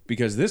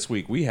 because this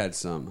week we had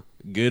some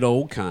good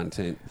old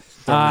content.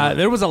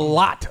 There was a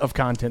lot of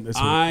content this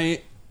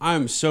week.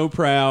 I'm so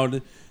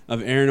proud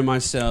of Aaron and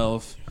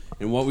myself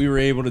and what we were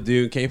able to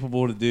do and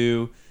capable to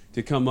do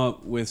to come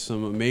up with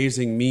some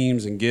amazing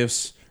memes and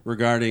GIFs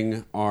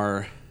regarding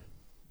our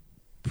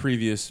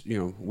previous,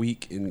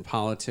 week in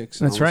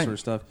politics and That's all right. that sort of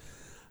stuff.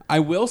 I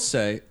will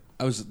say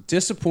I was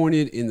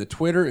disappointed in the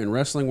Twitter and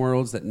wrestling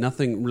worlds that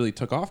nothing really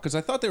took off because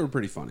I thought they were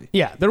pretty funny.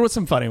 Yeah, there was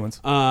some funny ones.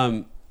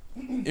 Aaron,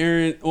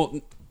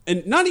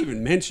 and not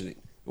even mentioning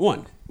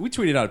one, we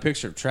tweeted out a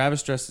picture of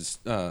Travis dressed as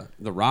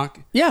The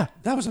Rock. Yeah.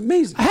 That was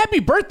amazing. Happy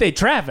birthday,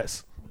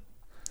 Travis.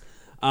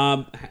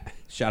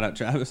 Shout out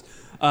Travis.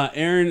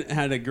 Aaron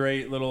had a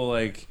great little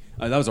that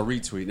was a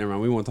retweet. Never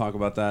mind, we won't talk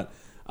about that.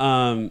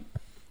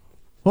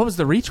 What was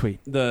the retweet?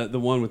 The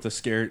one with the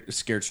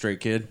scared straight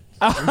kid.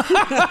 Right.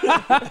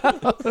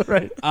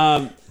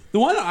 The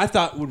one I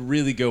thought would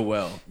really go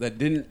well that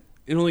didn't.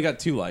 It only got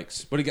 2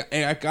 likes, but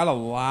I got a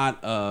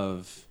lot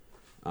of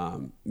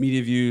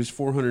media views,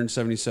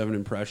 477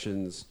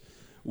 impressions.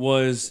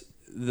 Was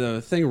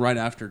the thing right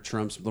after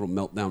Trump's little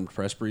meltdown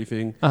press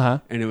briefing,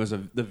 and it was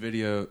the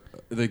video,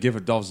 the gif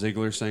of Dolph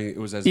Ziggler saying it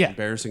was as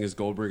embarrassing as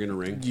Goldberg in a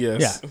ring.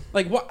 Yes. Yeah.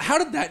 Like, what? How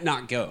did that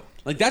not go?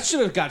 Like, that should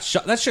have got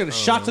shot. That should have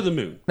shot to the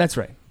moon. That's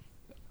right.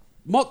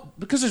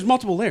 Because there's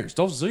multiple layers.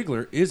 Dolph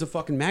Ziggler is a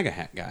fucking MAGA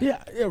hat guy.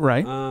 Yeah,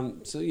 right.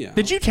 So yeah.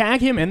 Did you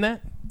tag him in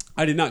that?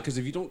 I did not, because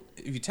if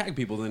you tag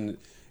people, then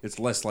it's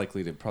less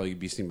likely to probably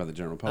be seen by the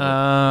general public.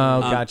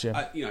 Oh,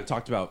 gotcha. I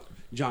talked about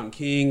John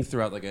King,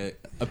 threw out like a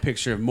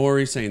picture of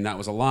Maury saying that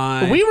was a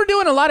lie. We were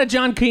doing a lot of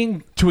John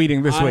King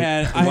tweeting this week.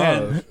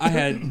 I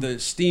had the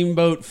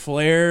Steamboat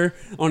Flair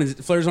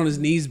Flair's on his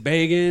knees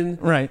begging.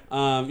 Right.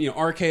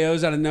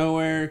 RKO's out of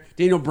nowhere.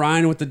 Daniel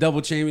Bryan with the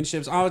double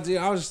championships. I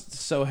was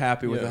so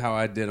happy with how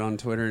I did on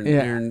Twitter, and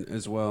Aaron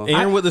as well.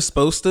 Aaron with the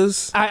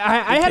spostas.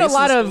 I had a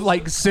lot of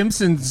like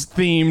Simpsons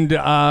themed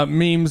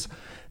memes.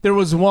 There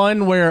was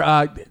one where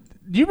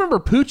do you remember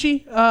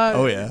Poochie?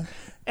 Oh yeah.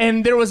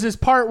 And there was this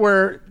part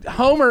where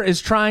Homer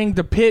is trying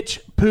to pitch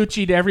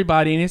Poochie to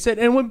everybody, and he said,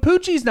 and when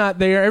Poochie's not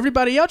there,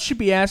 everybody else should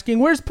be asking,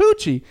 where's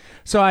Poochie?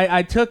 So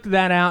I took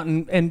that out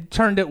and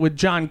turned it with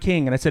John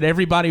King, and I said,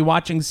 everybody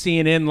watching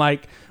CNN,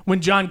 like, when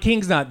John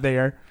King's not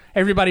there,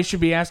 everybody should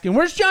be asking,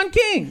 where's John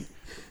King?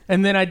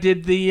 And then I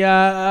did the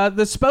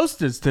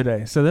Spostas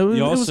today, so that was,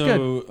 You it was good.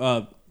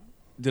 also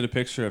did a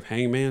picture of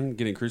Hangman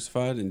getting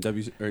crucified in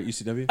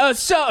ECW.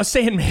 So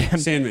Sandman.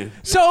 Sandman.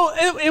 So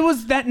it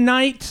was that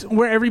night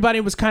where everybody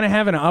was kind of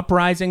having an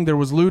uprising. There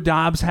was Lou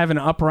Dobbs having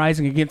an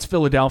uprising against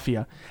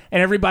Philadelphia.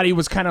 And everybody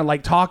was kind of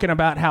like talking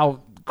about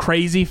how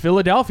crazy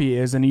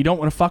Philadelphia is and you don't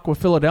want to fuck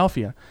with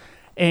Philadelphia.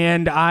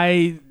 And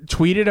I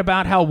tweeted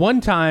about how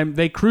one time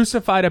they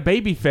crucified a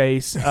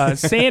babyface,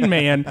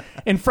 Sandman,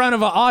 in front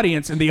of an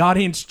audience, and the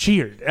audience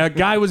cheered. A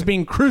guy was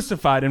being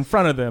crucified in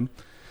front of them.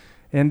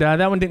 And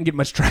that one didn't get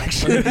much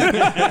traction.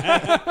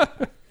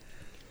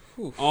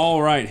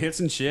 All right, hits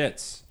and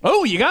shits.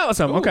 Oh, you got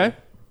some. Okay.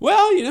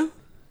 Well,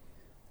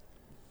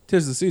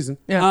 'tis the season.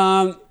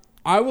 Yeah.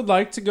 I would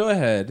like to go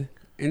ahead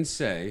and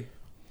say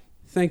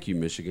thank you,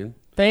 Michigan.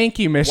 Thank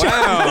you, Michigan.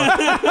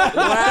 Wow.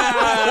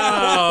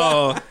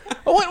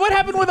 What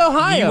happened with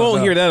Ohio? You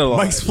won't hear that a lot.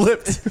 Mike's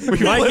flipped. Mike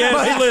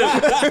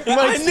flipped.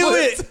 I knew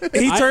it.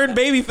 He turned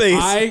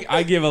babyface.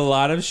 I give a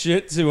lot of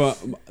shit to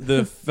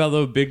the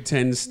fellow Big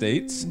Ten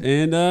states,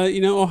 and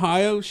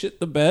Ohio shit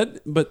the bed.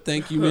 But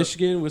thank you,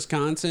 Michigan,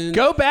 Wisconsin,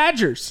 Go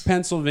Badgers.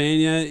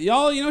 Pennsylvania,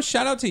 y'all.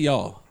 Shout out to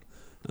y'all.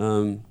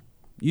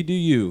 You do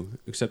you,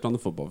 except on the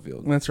football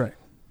field. That's right.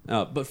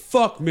 But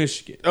fuck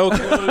Michigan.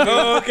 Okay.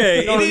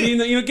 Okay. You know what I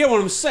mean? You get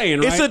what I'm saying,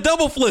 right? It's a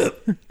double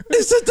flip.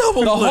 It's a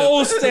double The flip.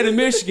 whole state of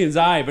Michigan's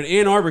aight, but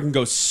Ann Arbor can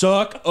go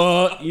suck.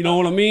 You know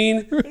what I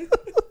mean?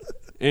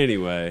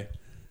 Anyway,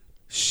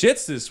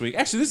 shits this week.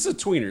 Actually, this is a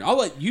tweener.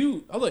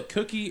 I'll let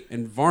Cookie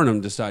and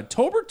Varnum decide.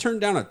 Tolbert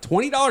turned down a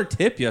 $20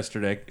 tip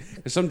yesterday.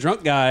 Some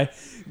drunk guy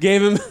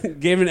gave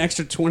him an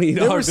extra $20.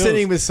 They were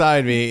sitting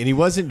beside me, and he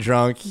wasn't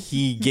drunk.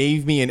 He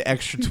gave me an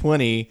extra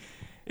 20,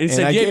 and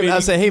and I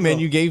said, "Hey man,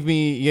 you gave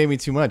me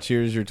too much.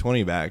 Here's your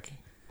 20 back."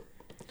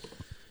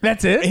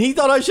 That's it? And he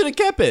thought I should have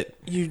kept it.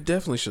 You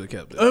definitely should have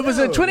kept it. It was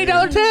a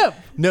 $20 tip.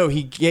 No,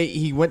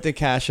 he went to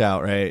cash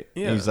out, right?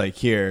 Yeah. And he's like,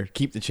 "Here,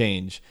 keep the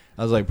change."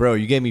 I was like, "Bro,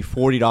 you gave me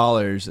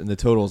 $40, and the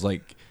total's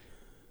like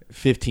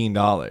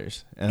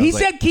 $15. And I He was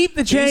like- said keep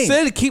the change. He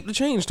said to keep the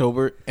change,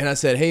 Tolbert. and I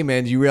said, hey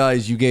man, do you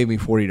realize you gave me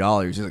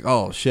 $40? He's like,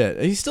 oh shit.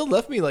 And he still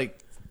left me like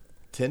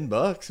 $10,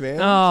 man. Still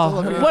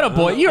left me- Oh, what a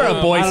boy! You're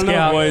a Boy I don't know,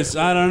 Scout. boys.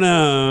 I don't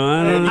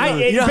know.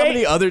 You know how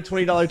many other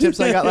 $20 tips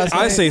I got last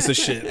night? I say some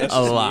shit. That's a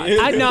just lot. me.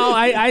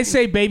 I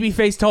say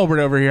babyface Tolbert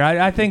over here.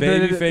 I think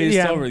Babyface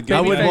Tolbert.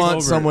 I would Babyface want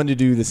over. someone to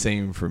do the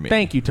same for me.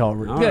 Thank you,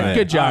 Tolbert. All Good, right.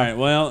 good job. All right,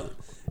 well,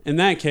 in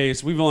that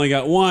case, we've only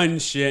got one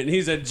shit, and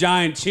he's a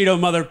giant Cheeto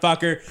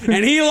motherfucker,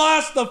 and he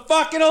lost the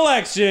fucking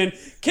election.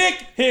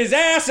 Kick his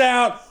ass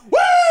out. Woo!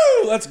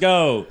 Let's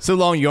go. So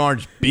long, you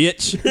orange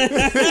bitch.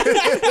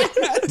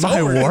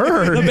 My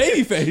word. The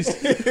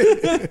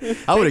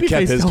babyface. I would have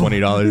kept his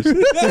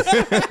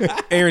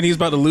 $20. Aaron, he's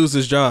about to lose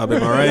his job.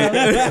 Am I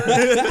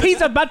right?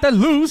 He's about to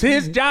lose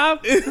his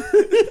job.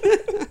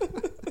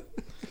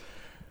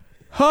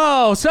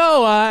 Oh,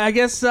 so I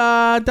guess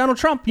Donald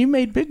Trump, you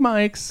made Big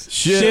Mike's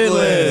Shit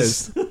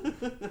list.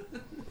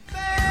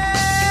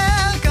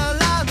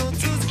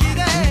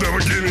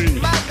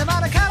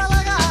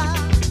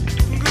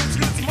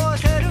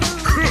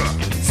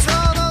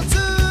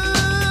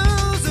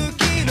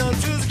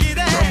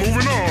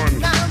 Moving on.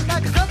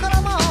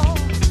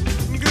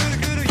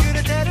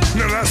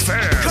 Now that's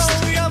fast.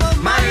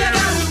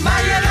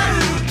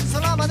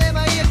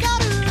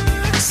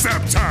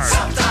 Sap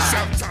time.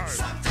 Sap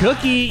time.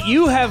 Cookie,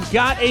 you have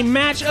got a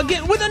match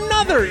again with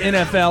another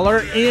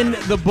NFLer in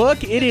the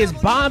book. It is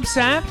Bob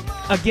Sapp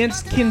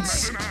against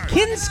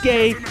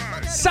Kinsuke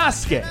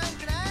Sasuke.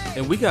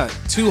 And we got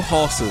two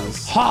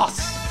horses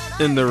Hoss.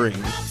 in the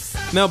ring.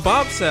 Now,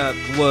 Bob Sapp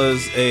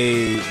was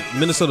a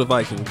Minnesota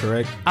Viking,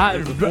 correct?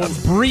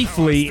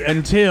 Briefly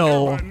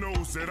until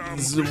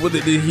What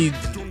did he?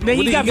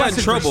 he got in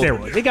busted for trouble.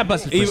 steroids. He got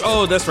busted for steroids.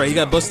 Oh, that's right. He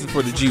got busted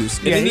for the juice,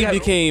 and Yeah, then he he got-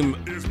 became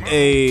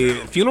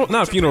a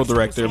not a funeral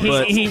director,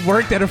 but He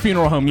worked at a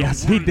funeral home.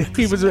 Yes, he did.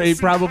 He was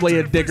probably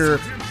a digger,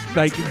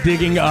 like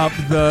digging up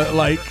the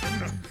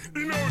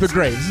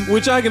graves.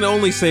 which I can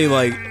only say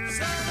like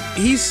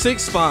he's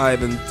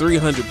 6'5" and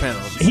 300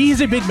 pounds.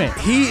 He's a big man.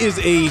 He is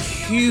a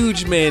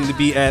huge man to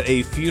be at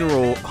a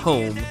funeral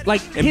home,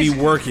 Like and his, be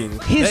working.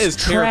 His That is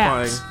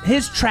terrifying.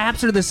 His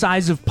traps are the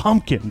size of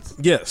pumpkins.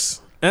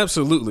 Yes,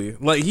 absolutely.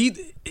 Like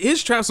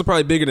his traps are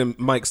probably bigger than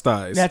Mike's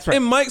thighs. That's right.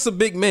 And Mike's a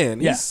big man.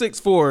 Yeah. He's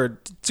 6'4",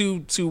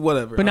 two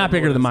whatever. But I not don't know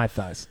bigger what than it my is.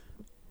 thighs.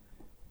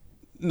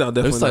 No,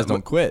 definitely Those thighs not.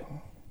 don't quit.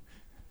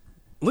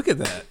 Look at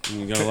that.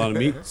 You got a lot of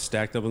meat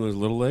stacked up on those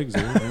little legs.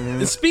 Huh?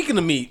 And speaking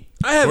of meat,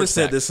 I haven't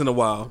said this in a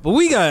while, but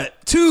we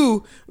got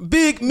two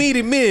big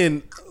meaty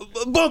men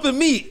bumping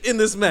meat in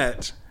this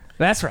match.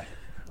 That's right.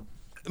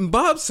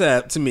 Bob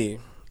Sapp, to me,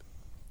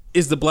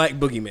 is the black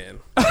boogeyman.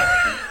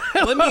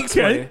 Let me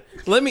explain.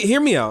 Hear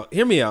me out.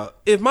 Hear me out.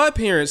 If my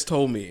parents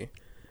told me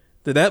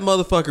that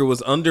motherfucker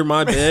was under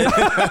my bed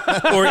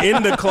or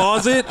in the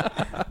closet,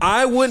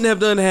 I wouldn't have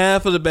done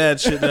half of the bad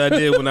shit that I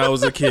did when I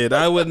was a kid.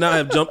 I would not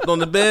have jumped on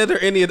the bed or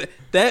any of that.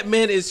 That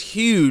man is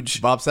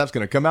huge. Bob Sapp's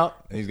going to come out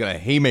and he's going to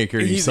haymaker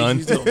you, son.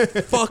 He's gonna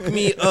fuck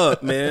me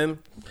up, man.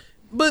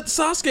 But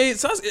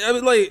Sasuke, I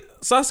mean, like,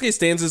 Sasuke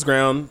stands his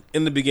ground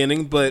in the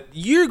beginning, but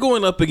you're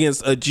going up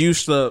against a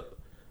juiced up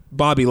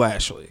Bobby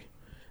Lashley.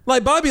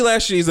 Like, Bobby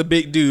Lashley is a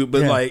big dude,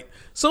 but Yeah. like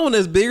someone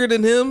that's bigger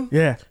than him,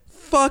 Yeah.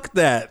 fuck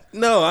that.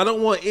 No, I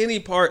don't want any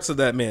parts of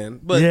that man.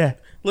 But Yeah.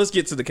 let's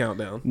get to the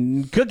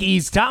countdown.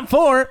 Cookie's top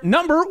 4,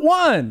 number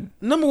 1.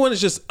 Number 1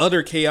 is just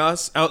utter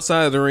chaos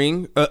outside of the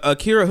ring.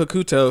 Akira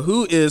Hakuto,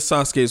 who is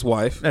Sasuke's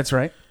wife, That's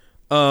right.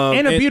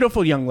 And a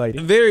beautiful young lady.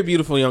 very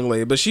beautiful young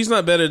lady, but she's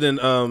not better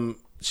than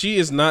she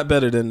is not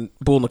better than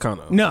Bull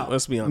Nakano. No.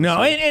 Let's be honest.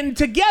 No, and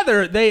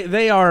together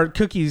they are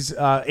Cookie's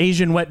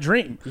Asian wet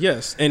dream.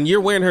 Yes, and you're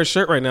wearing her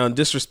shirt right now and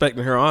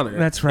disrespecting her honor.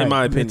 That's right. In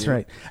my opinion. That's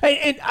right.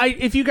 Hey, and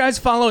if you guys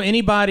follow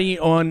anybody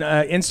on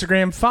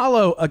Instagram,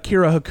 follow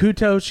Akira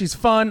Hakuto. She's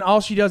fun.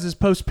 All she does is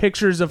post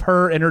pictures of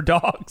her and her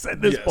dogs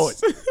at this Yes.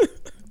 point.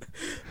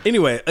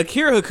 Anyway,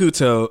 Akira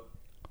Hakuto,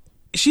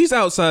 she's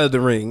outside of the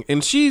ring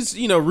and she's,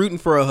 rooting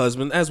for her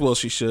husband, as well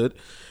she should.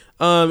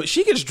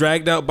 She gets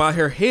dragged out by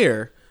her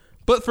hair,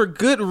 but for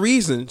good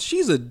reason.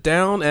 She's a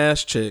down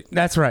ass chick.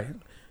 That's right.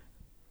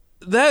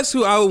 That's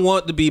who I would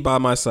want to be by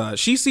my side.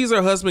 She sees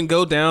her husband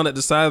go down at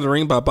the side of the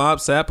ring by Bob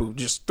Sapp, who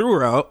just threw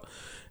her out.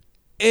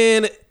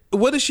 And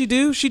what does she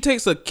do? She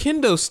takes a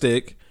kendo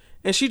stick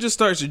and she just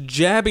starts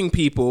jabbing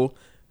people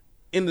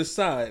in the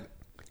side.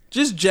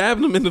 Just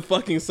jabbing them in the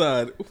fucking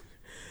side.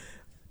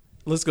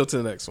 Let's go to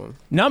the next one.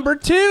 Number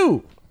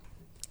 2.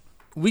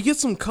 We get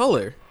some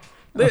color.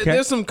 Okay.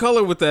 There's some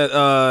color with that,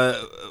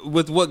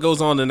 with what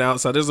goes on in the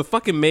outside. There's a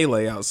fucking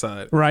melee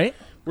outside. Right?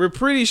 We're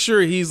pretty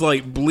sure he's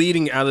like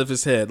bleeding out of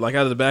his head, like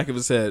out of the back of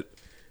his head,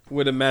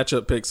 where the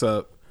matchup picks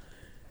up.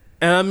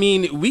 And I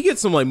mean, we get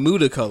some like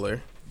Muda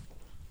color.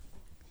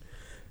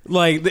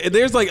 Like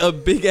there's like a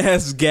big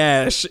ass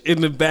gash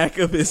in the back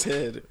of his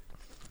head.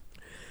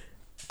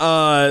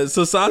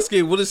 So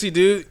Sasuke, what does he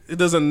do? He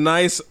does a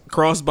nice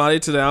crossbody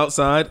to the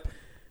outside.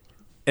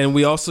 And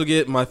we also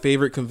get my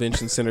favorite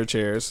convention center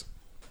chairs.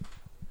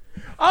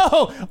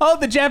 Oh,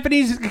 the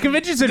Japanese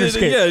convention center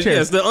chairs.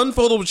 Yes, the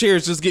unfoldable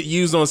chairs just get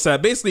used on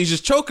set. Basically, he's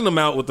just choking them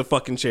out with the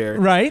fucking chair.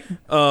 Right.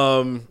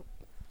 And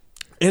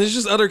it's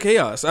just utter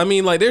chaos. I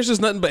mean, like, there's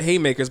just nothing but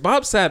haymakers.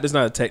 Bob Sapp is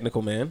not a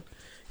technical man.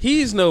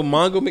 He's no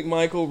Mongo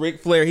McMichael,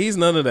 Ric Flair. He's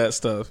none of that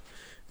stuff.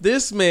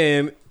 This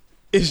man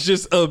is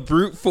just a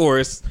brute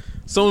force,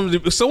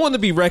 someone to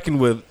be reckoned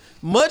with.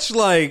 Much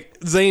like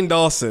Zane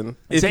Dawson,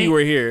 if he were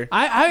here.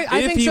 I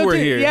think so too.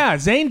 Here. Yeah,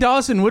 Zane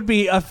Dawson would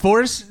be a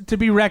force to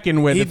be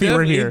reckoned with if he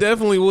were here. He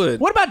definitely would.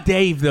 What about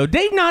Dave though?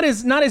 Dave not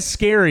as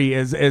scary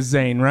as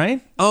Zane,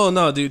 right? Oh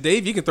no, dude,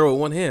 Dave, you can throw it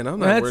one hand. I'm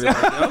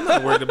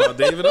not worried about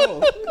Dave at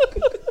all.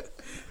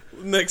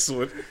 Next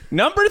one.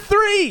 Number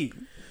 3.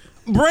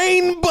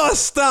 Brain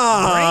Buster.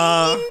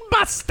 Brain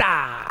Buster.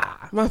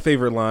 My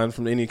favorite line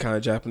from any kind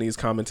of Japanese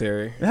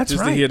commentary. That's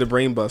just right. to hear the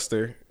Brain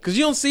Buster. Because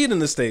you don't see it in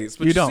the States,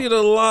 but You you don't. see it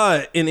a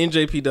lot in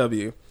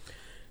NJPW.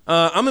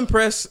 I'm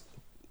impressed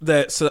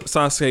that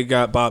Sasuke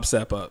got Bob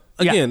Sapp up.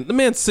 Again, the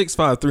man's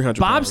 6'5", 300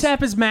 Bob pounds.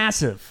 Sapp is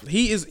massive.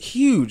 He is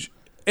huge.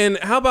 And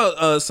how about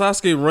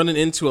Sasuke running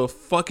into a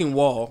fucking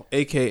wall,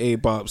 a.k.a.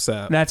 Bob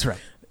Sapp? That's right.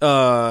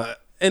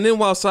 And then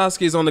while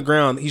Sasuke's on the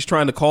ground, he's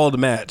trying to call the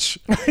match.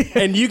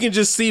 And you can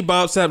just see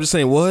Bob Sapp just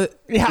saying, what?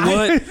 Yeah.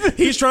 What?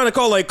 He's trying to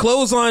call, like,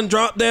 clothesline,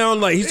 drop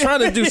down. Like, he's trying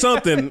to do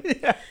something.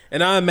 Yeah.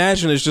 And I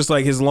imagine it's just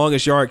like his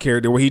Longest Yard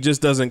character where he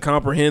just doesn't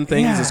comprehend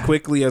things as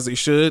quickly as he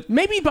should.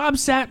 Maybe Bob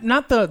Sapp,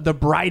 not the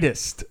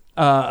brightest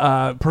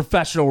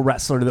professional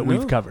wrestler that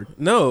we've covered.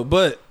 No,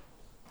 but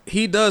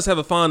he does have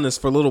a fondness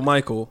for Little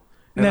Michael.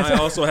 And I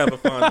also have a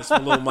fondness for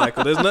Little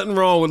Michael. There's nothing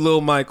wrong with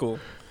Little Michael.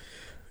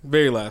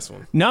 Very last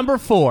one. Number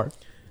 4.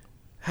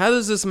 How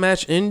does this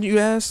match end, you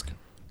ask?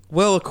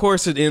 Well, of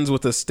course it ends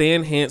with a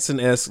Stan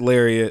Hansen-esque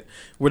lariat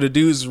where the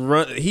dude's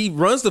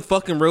runs the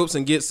fucking ropes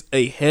and gets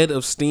a head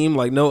of steam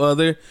like no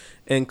other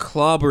and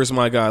clobbers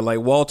my guy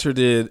like Walter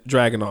did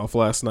Dragunov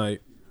last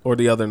night or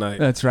the other night.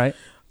 That's right.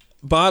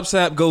 Bob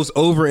Sapp goes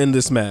over in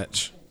this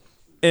match.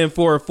 And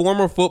for a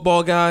former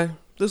football guy,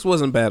 this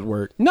wasn't bad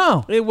work.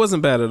 No. It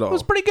wasn't bad at all. It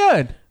was pretty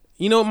good.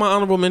 You know what my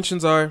honorable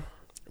mentions are?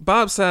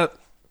 Bob Sapp,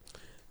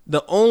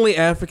 the only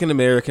African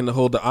American to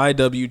hold the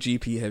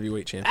IWGP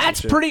Heavyweight Championship.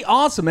 That's pretty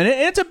awesome, and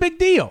it's a big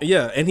deal.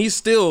 Yeah, and he's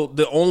still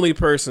the only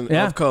person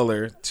of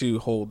color to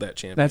hold that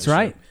championship. That's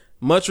right.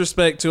 Much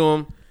respect to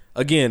him.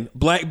 Again,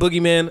 Black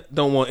Boogeyman,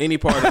 don't want any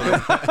part of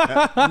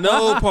it.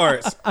 No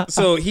parts.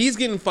 So he's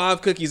getting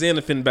 5 cookies and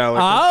a Finn Balor.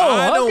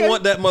 I don't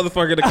want that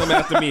motherfucker to come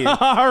after me.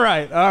 All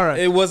right.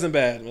 It wasn't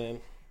bad,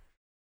 man.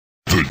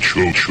 The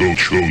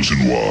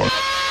Chosen One.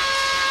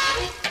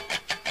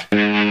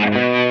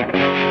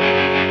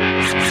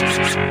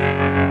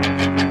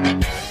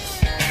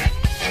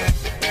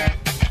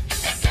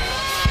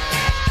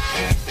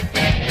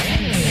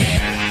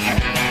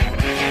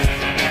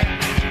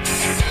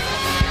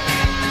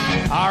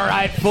 All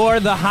right, for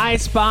the high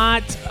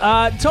spot,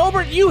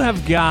 Tolbert, you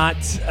have got.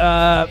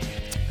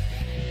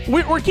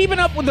 We're keeping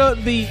up with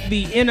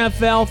the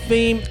NFL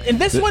theme, and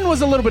this one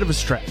was a little bit of a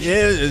stretch.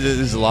 Yeah,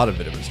 there's a lot of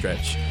it of a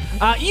stretch.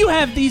 You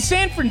have the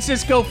San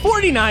Francisco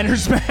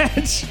 49ers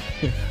match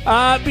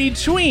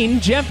between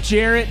Jeff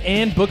Jarrett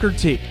and Booker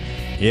T.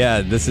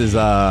 Yeah, this is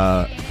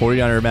a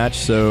 49er match.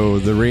 So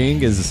the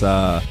ring is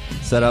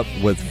set up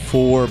with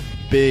 4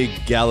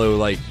 big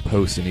gallows-like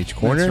posts in each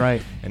corner. That's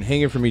right. And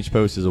hanging from each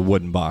post is a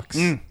wooden box.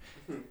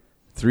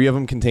 3 of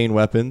them contain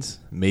weapons,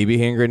 maybe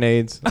hand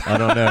grenades. I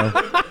don't know.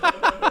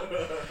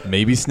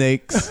 Maybe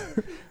snakes.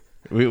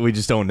 We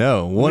just don't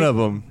know. One of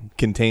them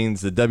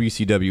contains the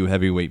WCW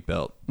heavyweight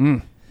belt.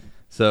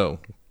 So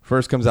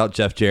first comes out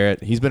Jeff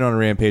Jarrett. He's been on a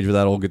rampage with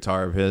that old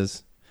guitar of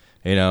his,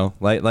 you know,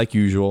 like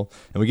usual.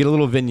 And we get a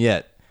little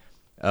vignette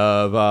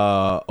of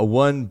a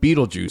one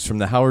Beetlejuice from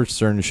the Howard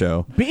Stern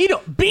show.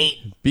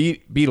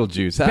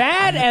 Beetlejuice.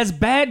 Bad as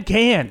bad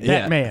can,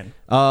 that man.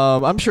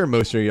 I'm sure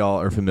most of y'all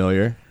are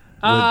familiar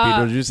with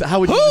Beetlejuice. How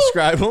would you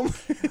describe him?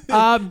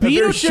 A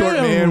very short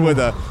man with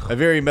a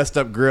very messed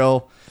up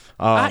grill.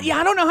 I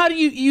don't know how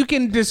you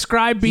can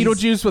describe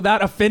Beetlejuice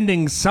without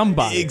offending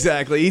somebody.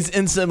 Exactly. He's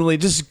instantly,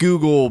 just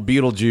Google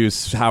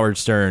Beetlejuice Howard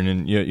Stern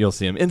and you'll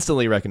see him.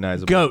 Instantly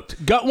recognizable. Goat.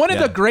 One of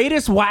the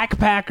greatest whack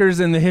packers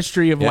in the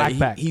history of whack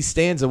pack. He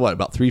stands at what,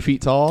 about 3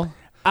 feet tall?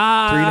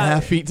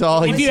 3.5 feet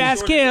tall? If you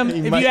ask him,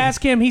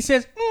 he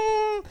says,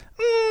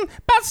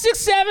 about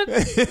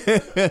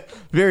 6'7".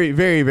 Very,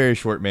 very, very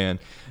short man.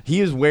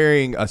 He is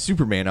wearing a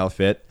Superman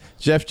outfit.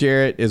 Jeff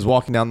Jarrett is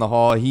walking down the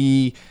hall.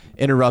 He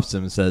interrupts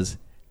him and says,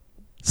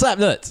 "Slap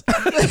nuts."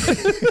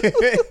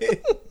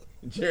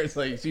 Jarrett's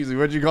like, "Excuse me,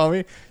 what'd you call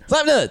me?"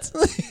 "Slap nuts."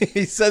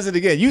 He says it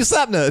again. "You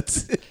slap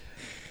nuts."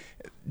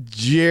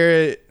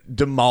 Jarrett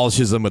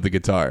demolishes him with the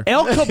guitar.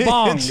 El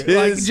Kabong.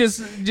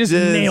 just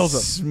nails him.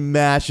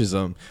 Smashes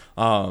him.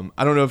 I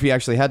don't know if he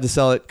actually had to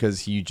sell it because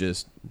he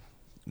just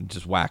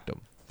whacked him.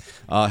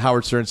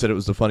 Howard Stern said it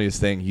was the funniest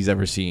thing he's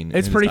ever seen.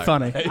 It's pretty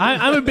funny.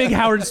 I'm a big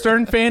Howard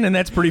Stern fan, and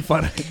that's pretty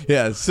funny.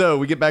 Yeah, so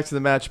we get back to the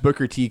match.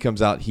 Booker T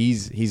comes out.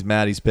 He's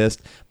mad. He's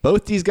pissed.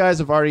 Both these guys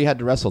have already had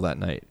to wrestle that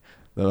night.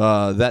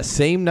 That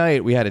same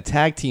night, we had a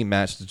tag team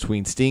match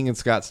between Sting and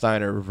Scott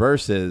Steiner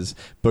versus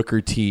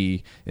Booker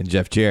T and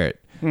Jeff Jarrett.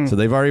 So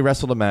they've already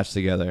wrestled a match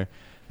together.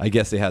 I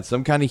guess they had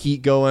some kind of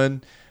heat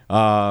going.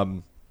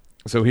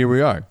 So here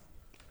we are.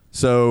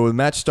 So the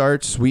match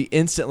starts. We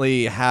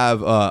instantly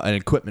have an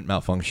equipment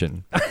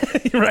malfunction.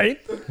 Right?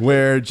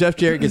 Where Jeff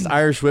Jarrett gets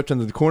Irish whipped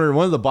into the corner.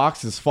 One of the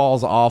boxes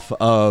falls off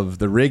of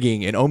the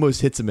rigging and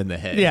almost hits him in the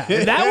head. Yeah,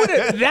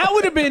 that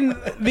would have been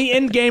the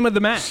end game of the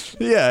match.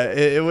 Yeah,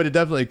 it would have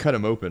definitely cut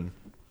him open.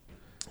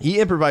 He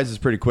improvises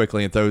pretty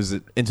quickly and throws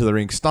it into the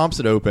ring, stomps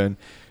it open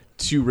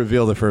to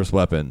reveal the first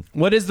weapon.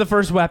 What is the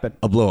first weapon?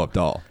 A blow-up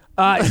doll.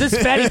 Is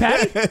this Fatty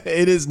Patty?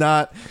 It is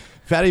not.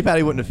 Fatty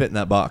Patty wouldn't have fit in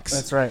that box.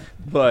 That's right.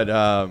 But,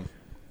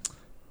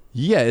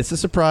 yeah, it's a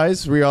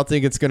surprise. We all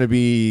think it's going to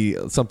be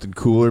something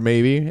cooler,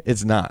 maybe.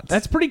 It's not.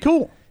 That's pretty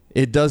cool.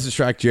 It does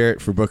distract Jarrett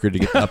for Booker to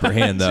get the upper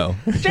hand, though.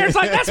 Jarrett's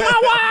like, that's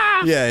my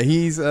wife! Yeah,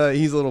 he's a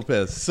little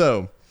pissed.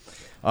 So,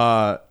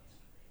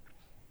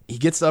 he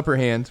gets the upper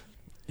hand.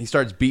 He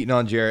starts beating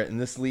on Jarrett, and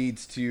this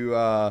leads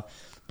to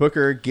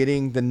Booker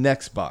getting the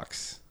next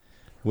box,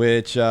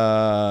 which,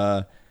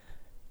 after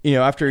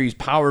he's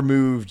power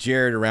moved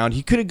Jarrett around,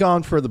 he could have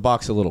gone for the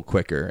box a little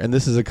quicker, and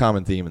this is a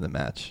common theme in the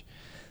match.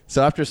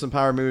 So after some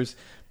power moves,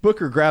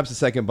 Booker grabs the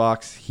second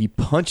box. He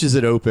punches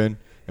it open.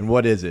 And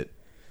what is it?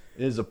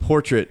 It is a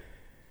portrait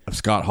of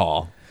Scott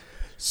Hall.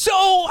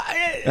 So,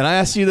 And I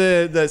asked you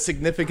the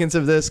significance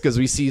of this because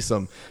we see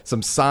some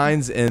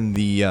signs in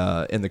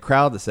the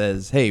crowd that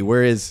says, "Hey,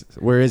 where is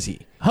he?"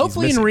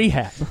 hopefully He's in missing.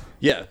 rehab.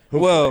 Yeah.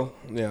 Well,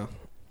 yeah.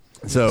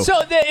 So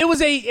It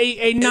was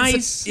a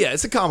nice...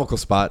 it's a comical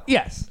spot.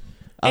 Yes.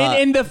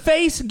 And the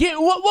face,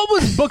 what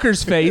was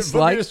Booker's face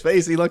like? Booker's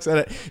face, he looks at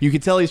it. You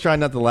can tell he's trying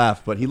not to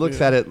laugh, but he looks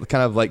at it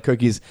kind of like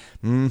Cookie's.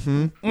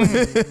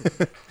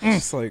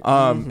 Just like,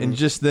 And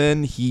just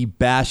then he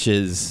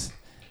bashes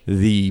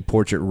the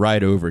portrait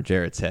right over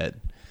Jarrett's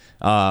head.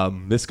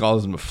 This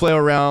causes him to flail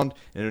around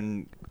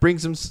and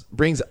brings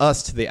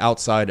us to the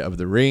outside of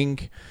the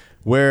ring,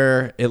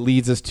 where it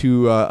leads us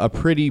to a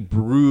pretty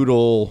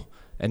brutal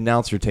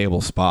announcer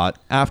table spot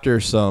after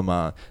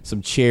some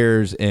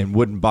chairs and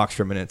wooden box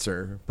remnants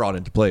are brought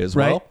into play as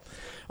well.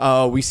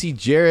 We see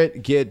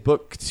Jarrett get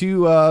booked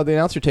to the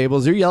announcer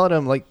tables. They're yelling at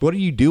him like, "What are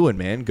you doing,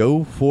 man?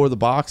 Go for the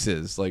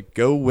boxes. Like,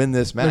 go win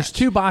this match." There's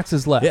 2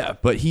 boxes left. Yeah,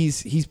 but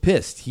he's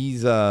pissed.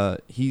 He's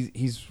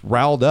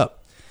riled up.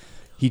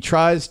 He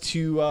tries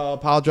to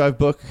pile drive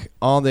Book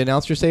on the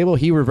announcer's table.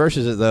 He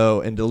reverses it,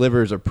 though, and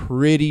delivers a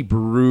pretty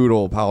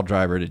brutal pile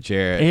driver to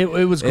Jarrett. It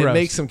was gross. It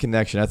makes some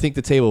connection. I think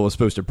the table was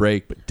supposed to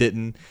break, but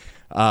didn't.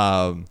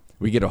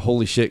 We get a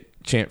holy shit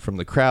chant from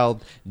the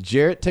crowd.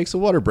 Jarrett takes a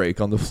water break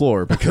on the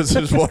floor because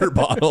there's water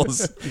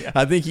bottles. Yeah.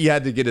 I think he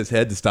had to get his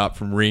head to stop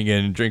from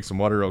ringing and drink some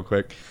water real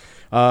quick.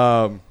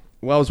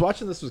 Well, I was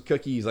watching this with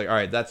Cookie. He's like, "All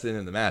right, that's the end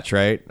of the match,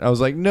 right?" I was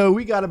like, "No,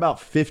 we got about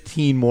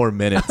 15 more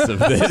minutes of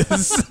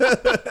this."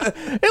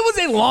 It was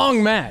a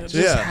long match.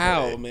 just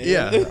how, man?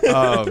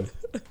 Yeah.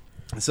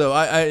 So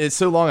it's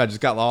so long, I just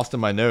got lost in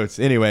my notes.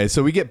 Anyway,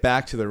 so we get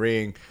back to the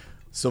ring.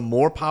 Some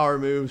more power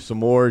moves, some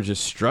more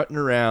just strutting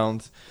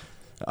around.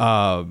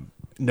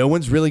 No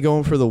one's really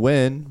going for the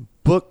win.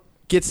 Book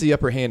gets the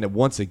upper hand and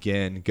once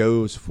again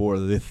goes for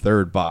the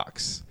third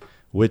box,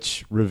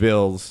 which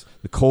reveals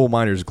the coal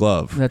miner's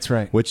glove. That's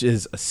right. Which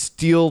is a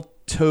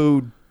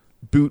steel-toed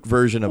boot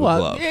version of a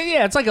glove.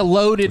 Yeah, it's like a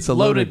loaded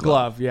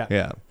glove. Yeah.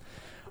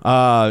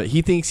 Yeah.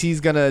 He thinks he's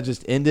going to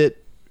just end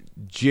it.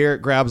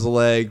 Jarrett grabs the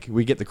leg.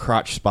 We get the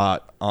crotch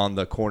spot on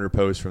the corner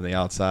post from the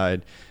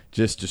outside,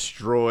 just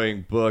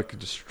destroying Book,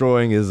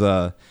 destroying his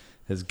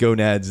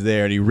gonads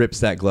there, and he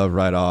rips that glove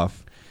right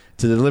off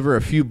to deliver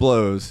a few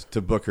blows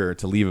to Booker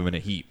to leave him in a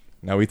heap.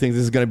 Now we think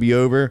this is going to be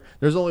over.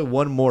 There's only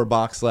one more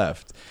box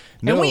left.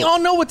 And we all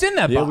know what's in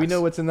that box. Yeah, we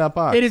know what's in that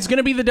box. It is going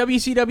to be the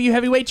WCW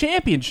Heavyweight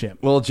Championship.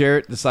 Well,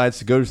 Jarrett decides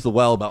to go to the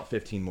well about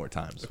 15 more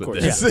times. Of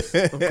course.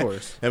 Of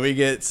course. And we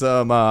get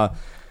some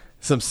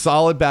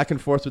solid back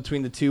and forth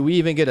between the two. We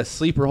even get a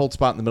sleeper hold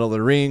spot in the middle of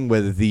the ring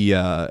with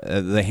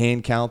the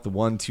hand count, the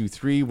 1, 2,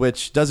 3,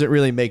 which doesn't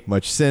really make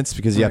much sense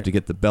because you have to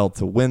get the belt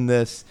to win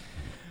this.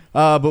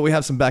 But we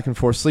have some back and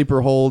forth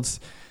sleeper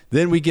holds.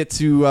 Then we get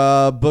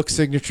to Book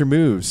signature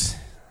moves.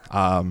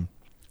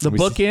 The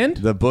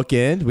bookend? The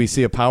bookend. We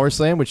see a power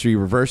slam, which he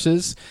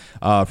reverses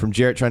from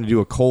Jarrett trying to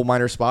do a coal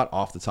miner spot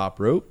off the top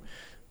rope.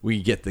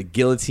 We get the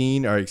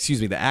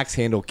the axe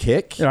handle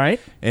kick. All right.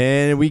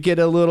 And we get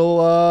a little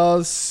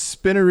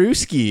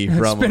spinnerooski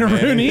from him.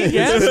 Spinneroony.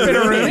 Yeah,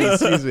 spinneroony.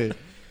 Excuse me.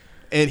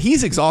 And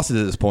he's exhausted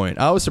at this point.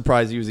 I was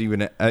surprised he was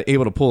even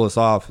able to pull this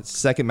off.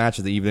 Second match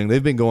of the evening.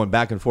 They've been going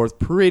back and forth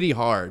pretty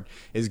hard.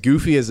 As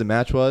goofy as the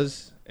match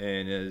was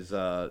and as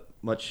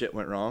much shit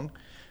went wrong,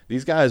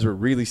 these guys were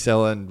really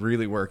selling,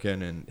 really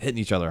working, and hitting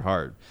each other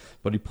hard.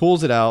 But he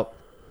pulls it out.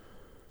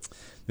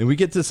 Then we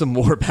get to some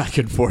more back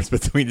and forth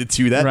between the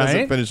two. That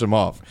doesn't finish them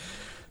off.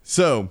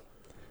 So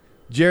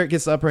Jarrett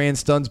gets the upper hand,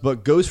 stuns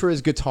Book, goes for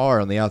his guitar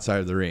on the outside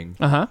of the ring.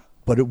 Uh-huh.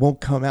 But it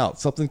won't come out.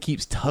 Something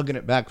keeps tugging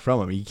it back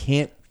from him. He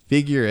can't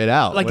figure it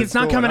out. Like, what's it's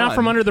not going coming out on.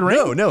 from under the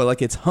ring? No,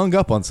 like it's hung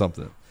up on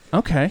something.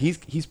 Okay.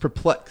 He's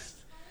perplexed.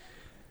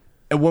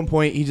 At one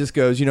point, he just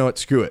goes, you know what,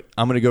 screw it.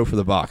 I'm going to go for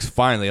the box.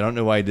 Finally, I don't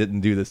know why I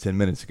didn't do this 10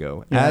 minutes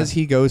ago. Yeah. As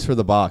he goes for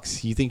the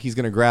box, you think he's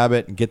going to grab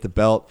it and get the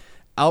belt.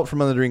 Out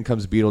from under the ring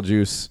comes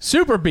Beetlejuice.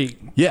 Super beat.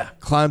 Yeah.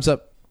 Climbs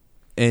up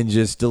and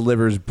just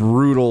delivers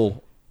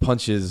brutal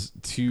punches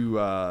to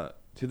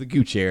the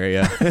gooch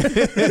area.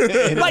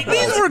 Like,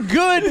 these were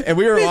good. And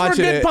we were these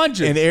watching good it,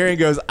 punches. and Aaron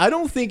goes, I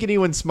don't think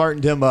anyone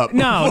smartened him up.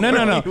 No.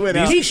 He went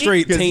out. These are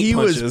straight Because taint he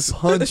punches. was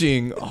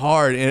punching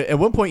hard. And at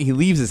one point, he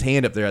leaves his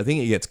hand up there. I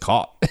think he gets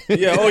caught.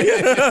 Yeah, oh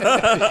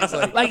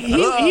yeah. Like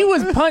he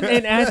was punching,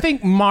 and I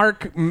think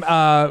Mark,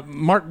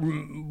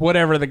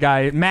 whatever the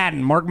guy,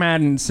 Mark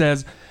Madden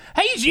says,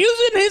 hey, he's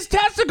using his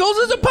testicles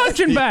as a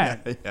punching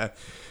bag.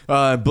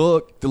 Yeah.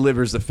 Bullock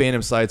delivers the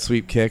Phantom Side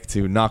Sweep kick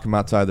to knock him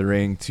outside the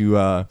ring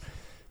to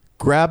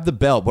grab the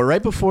belt. But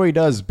right before he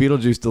does,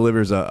 Beetlejuice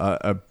delivers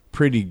a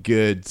pretty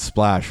good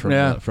splash from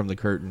the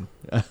curtain.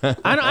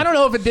 I don't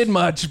know if it did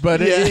much,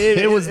 but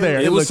it was there.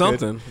 It was looked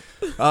something.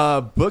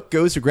 Book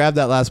goes to grab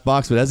that last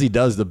box, but as he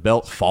does, the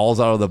belt falls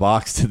out of the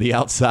box to the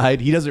outside.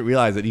 He doesn't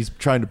realize that he's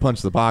trying to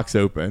punch the box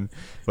open,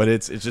 but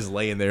it's just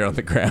laying there on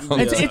the ground.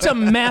 It's a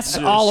mess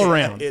all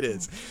around. It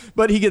is.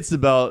 But he gets the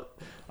belt.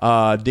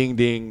 Ding,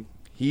 ding.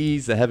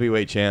 He's the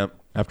heavyweight champ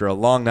after a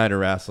long night of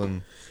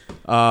wrestling.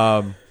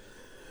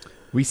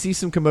 We see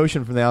some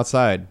commotion from the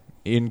outside.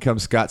 In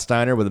comes Scott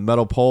Steiner with a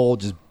metal pole,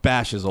 just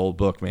bashes old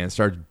Book, man,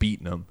 starts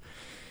beating him.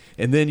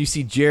 And then you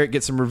see Jarrett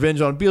get some revenge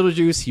on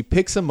Beetlejuice. He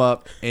picks him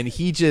up, and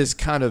he just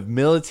kind of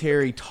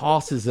military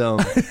tosses him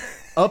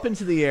up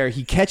into the air.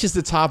 He catches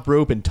the top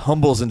rope and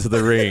tumbles into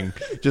the ring,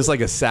 just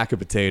like a sack of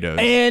potatoes.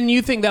 And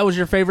you think that was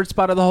your favorite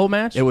spot of the whole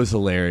match? It was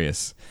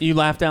hilarious. You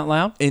laughed out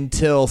loud?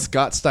 Until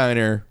Scott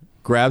Steiner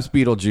grabs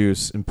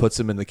Beetlejuice and puts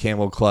him in the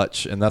camel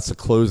clutch, and that's the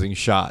closing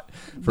shot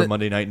for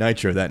Monday Night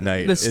Nitro that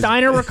night. The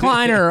Steiner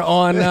recliner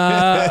on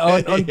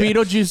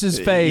Beetlejuice's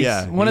face.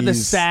 Yeah, one of the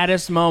he's-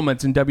 saddest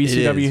moments in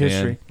WCW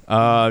history.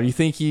 You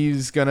think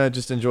he's gonna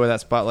just enjoy that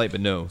spotlight,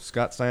 but no.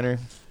 Scott Steiner,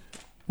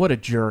 What a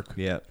jerk.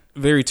 yeah.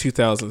 Very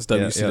 2000s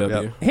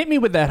WCW. yeah. Hit me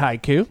with that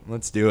haiku.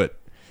 Let's do it.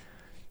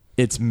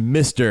 It's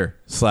Mr.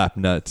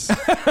 Slapnuts.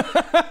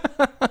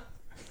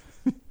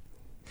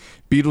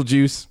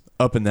 Beetlejuice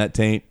up in that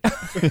taint.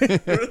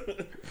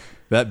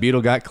 That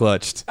beetle got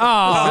clutched.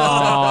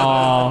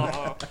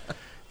 Oh.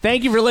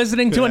 Thank you for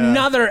listening to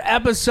another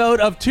episode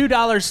of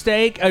 $2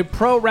 Steak, a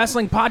pro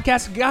wrestling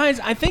podcast. Guys,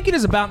 I think it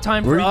is about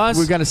time for us.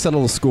 We've got to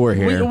settle the score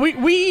here.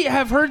 We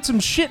have heard some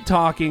shit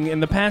talking in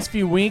the past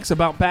few weeks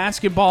about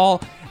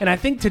basketball, and I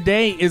think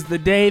today is the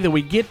day that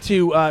we get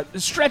to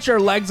stretch our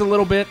legs a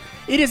little bit.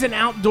 It is an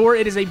outdoor,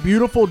 it is a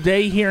beautiful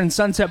day here in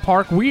Sunset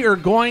Park. We are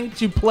going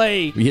to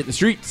play We hit the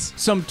streets.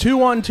 some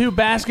 2-on-2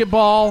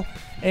 basketball,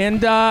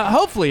 and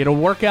hopefully it'll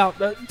work out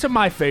to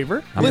my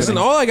favor. Listen,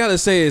 all I gotta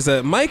say is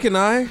that Mike and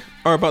I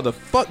are about to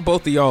fuck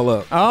both of y'all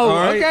up. Oh, all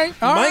right? okay.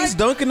 All Mike's right.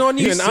 dunking on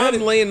you, He and said I'm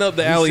it. laying up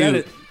the He said alley-oop.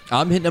 it.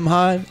 I'm hitting them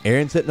high.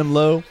 Aaron's hitting them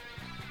low.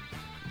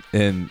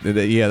 And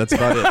yeah, that's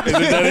about it.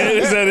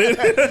 Is that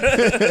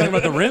it? Talking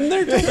about the rim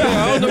there?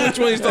 I don't know which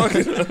one he's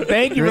talking about.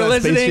 Thank you for Remember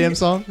that Space listening. Jam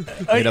song?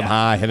 Hit them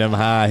high, hit them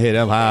high, hit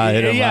them high,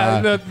 hit them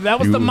Yeah, high. that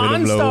was You the hit 'em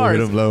low, Monstars.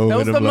 hit 'em low, That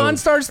was hit the 'em low.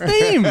 Monstars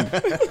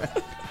theme.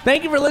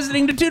 Thank you for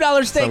listening to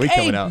 $2 Steak, we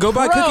coming a out. Go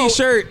buy pro Cookie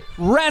shirt.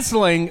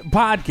 wrestling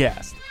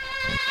podcast.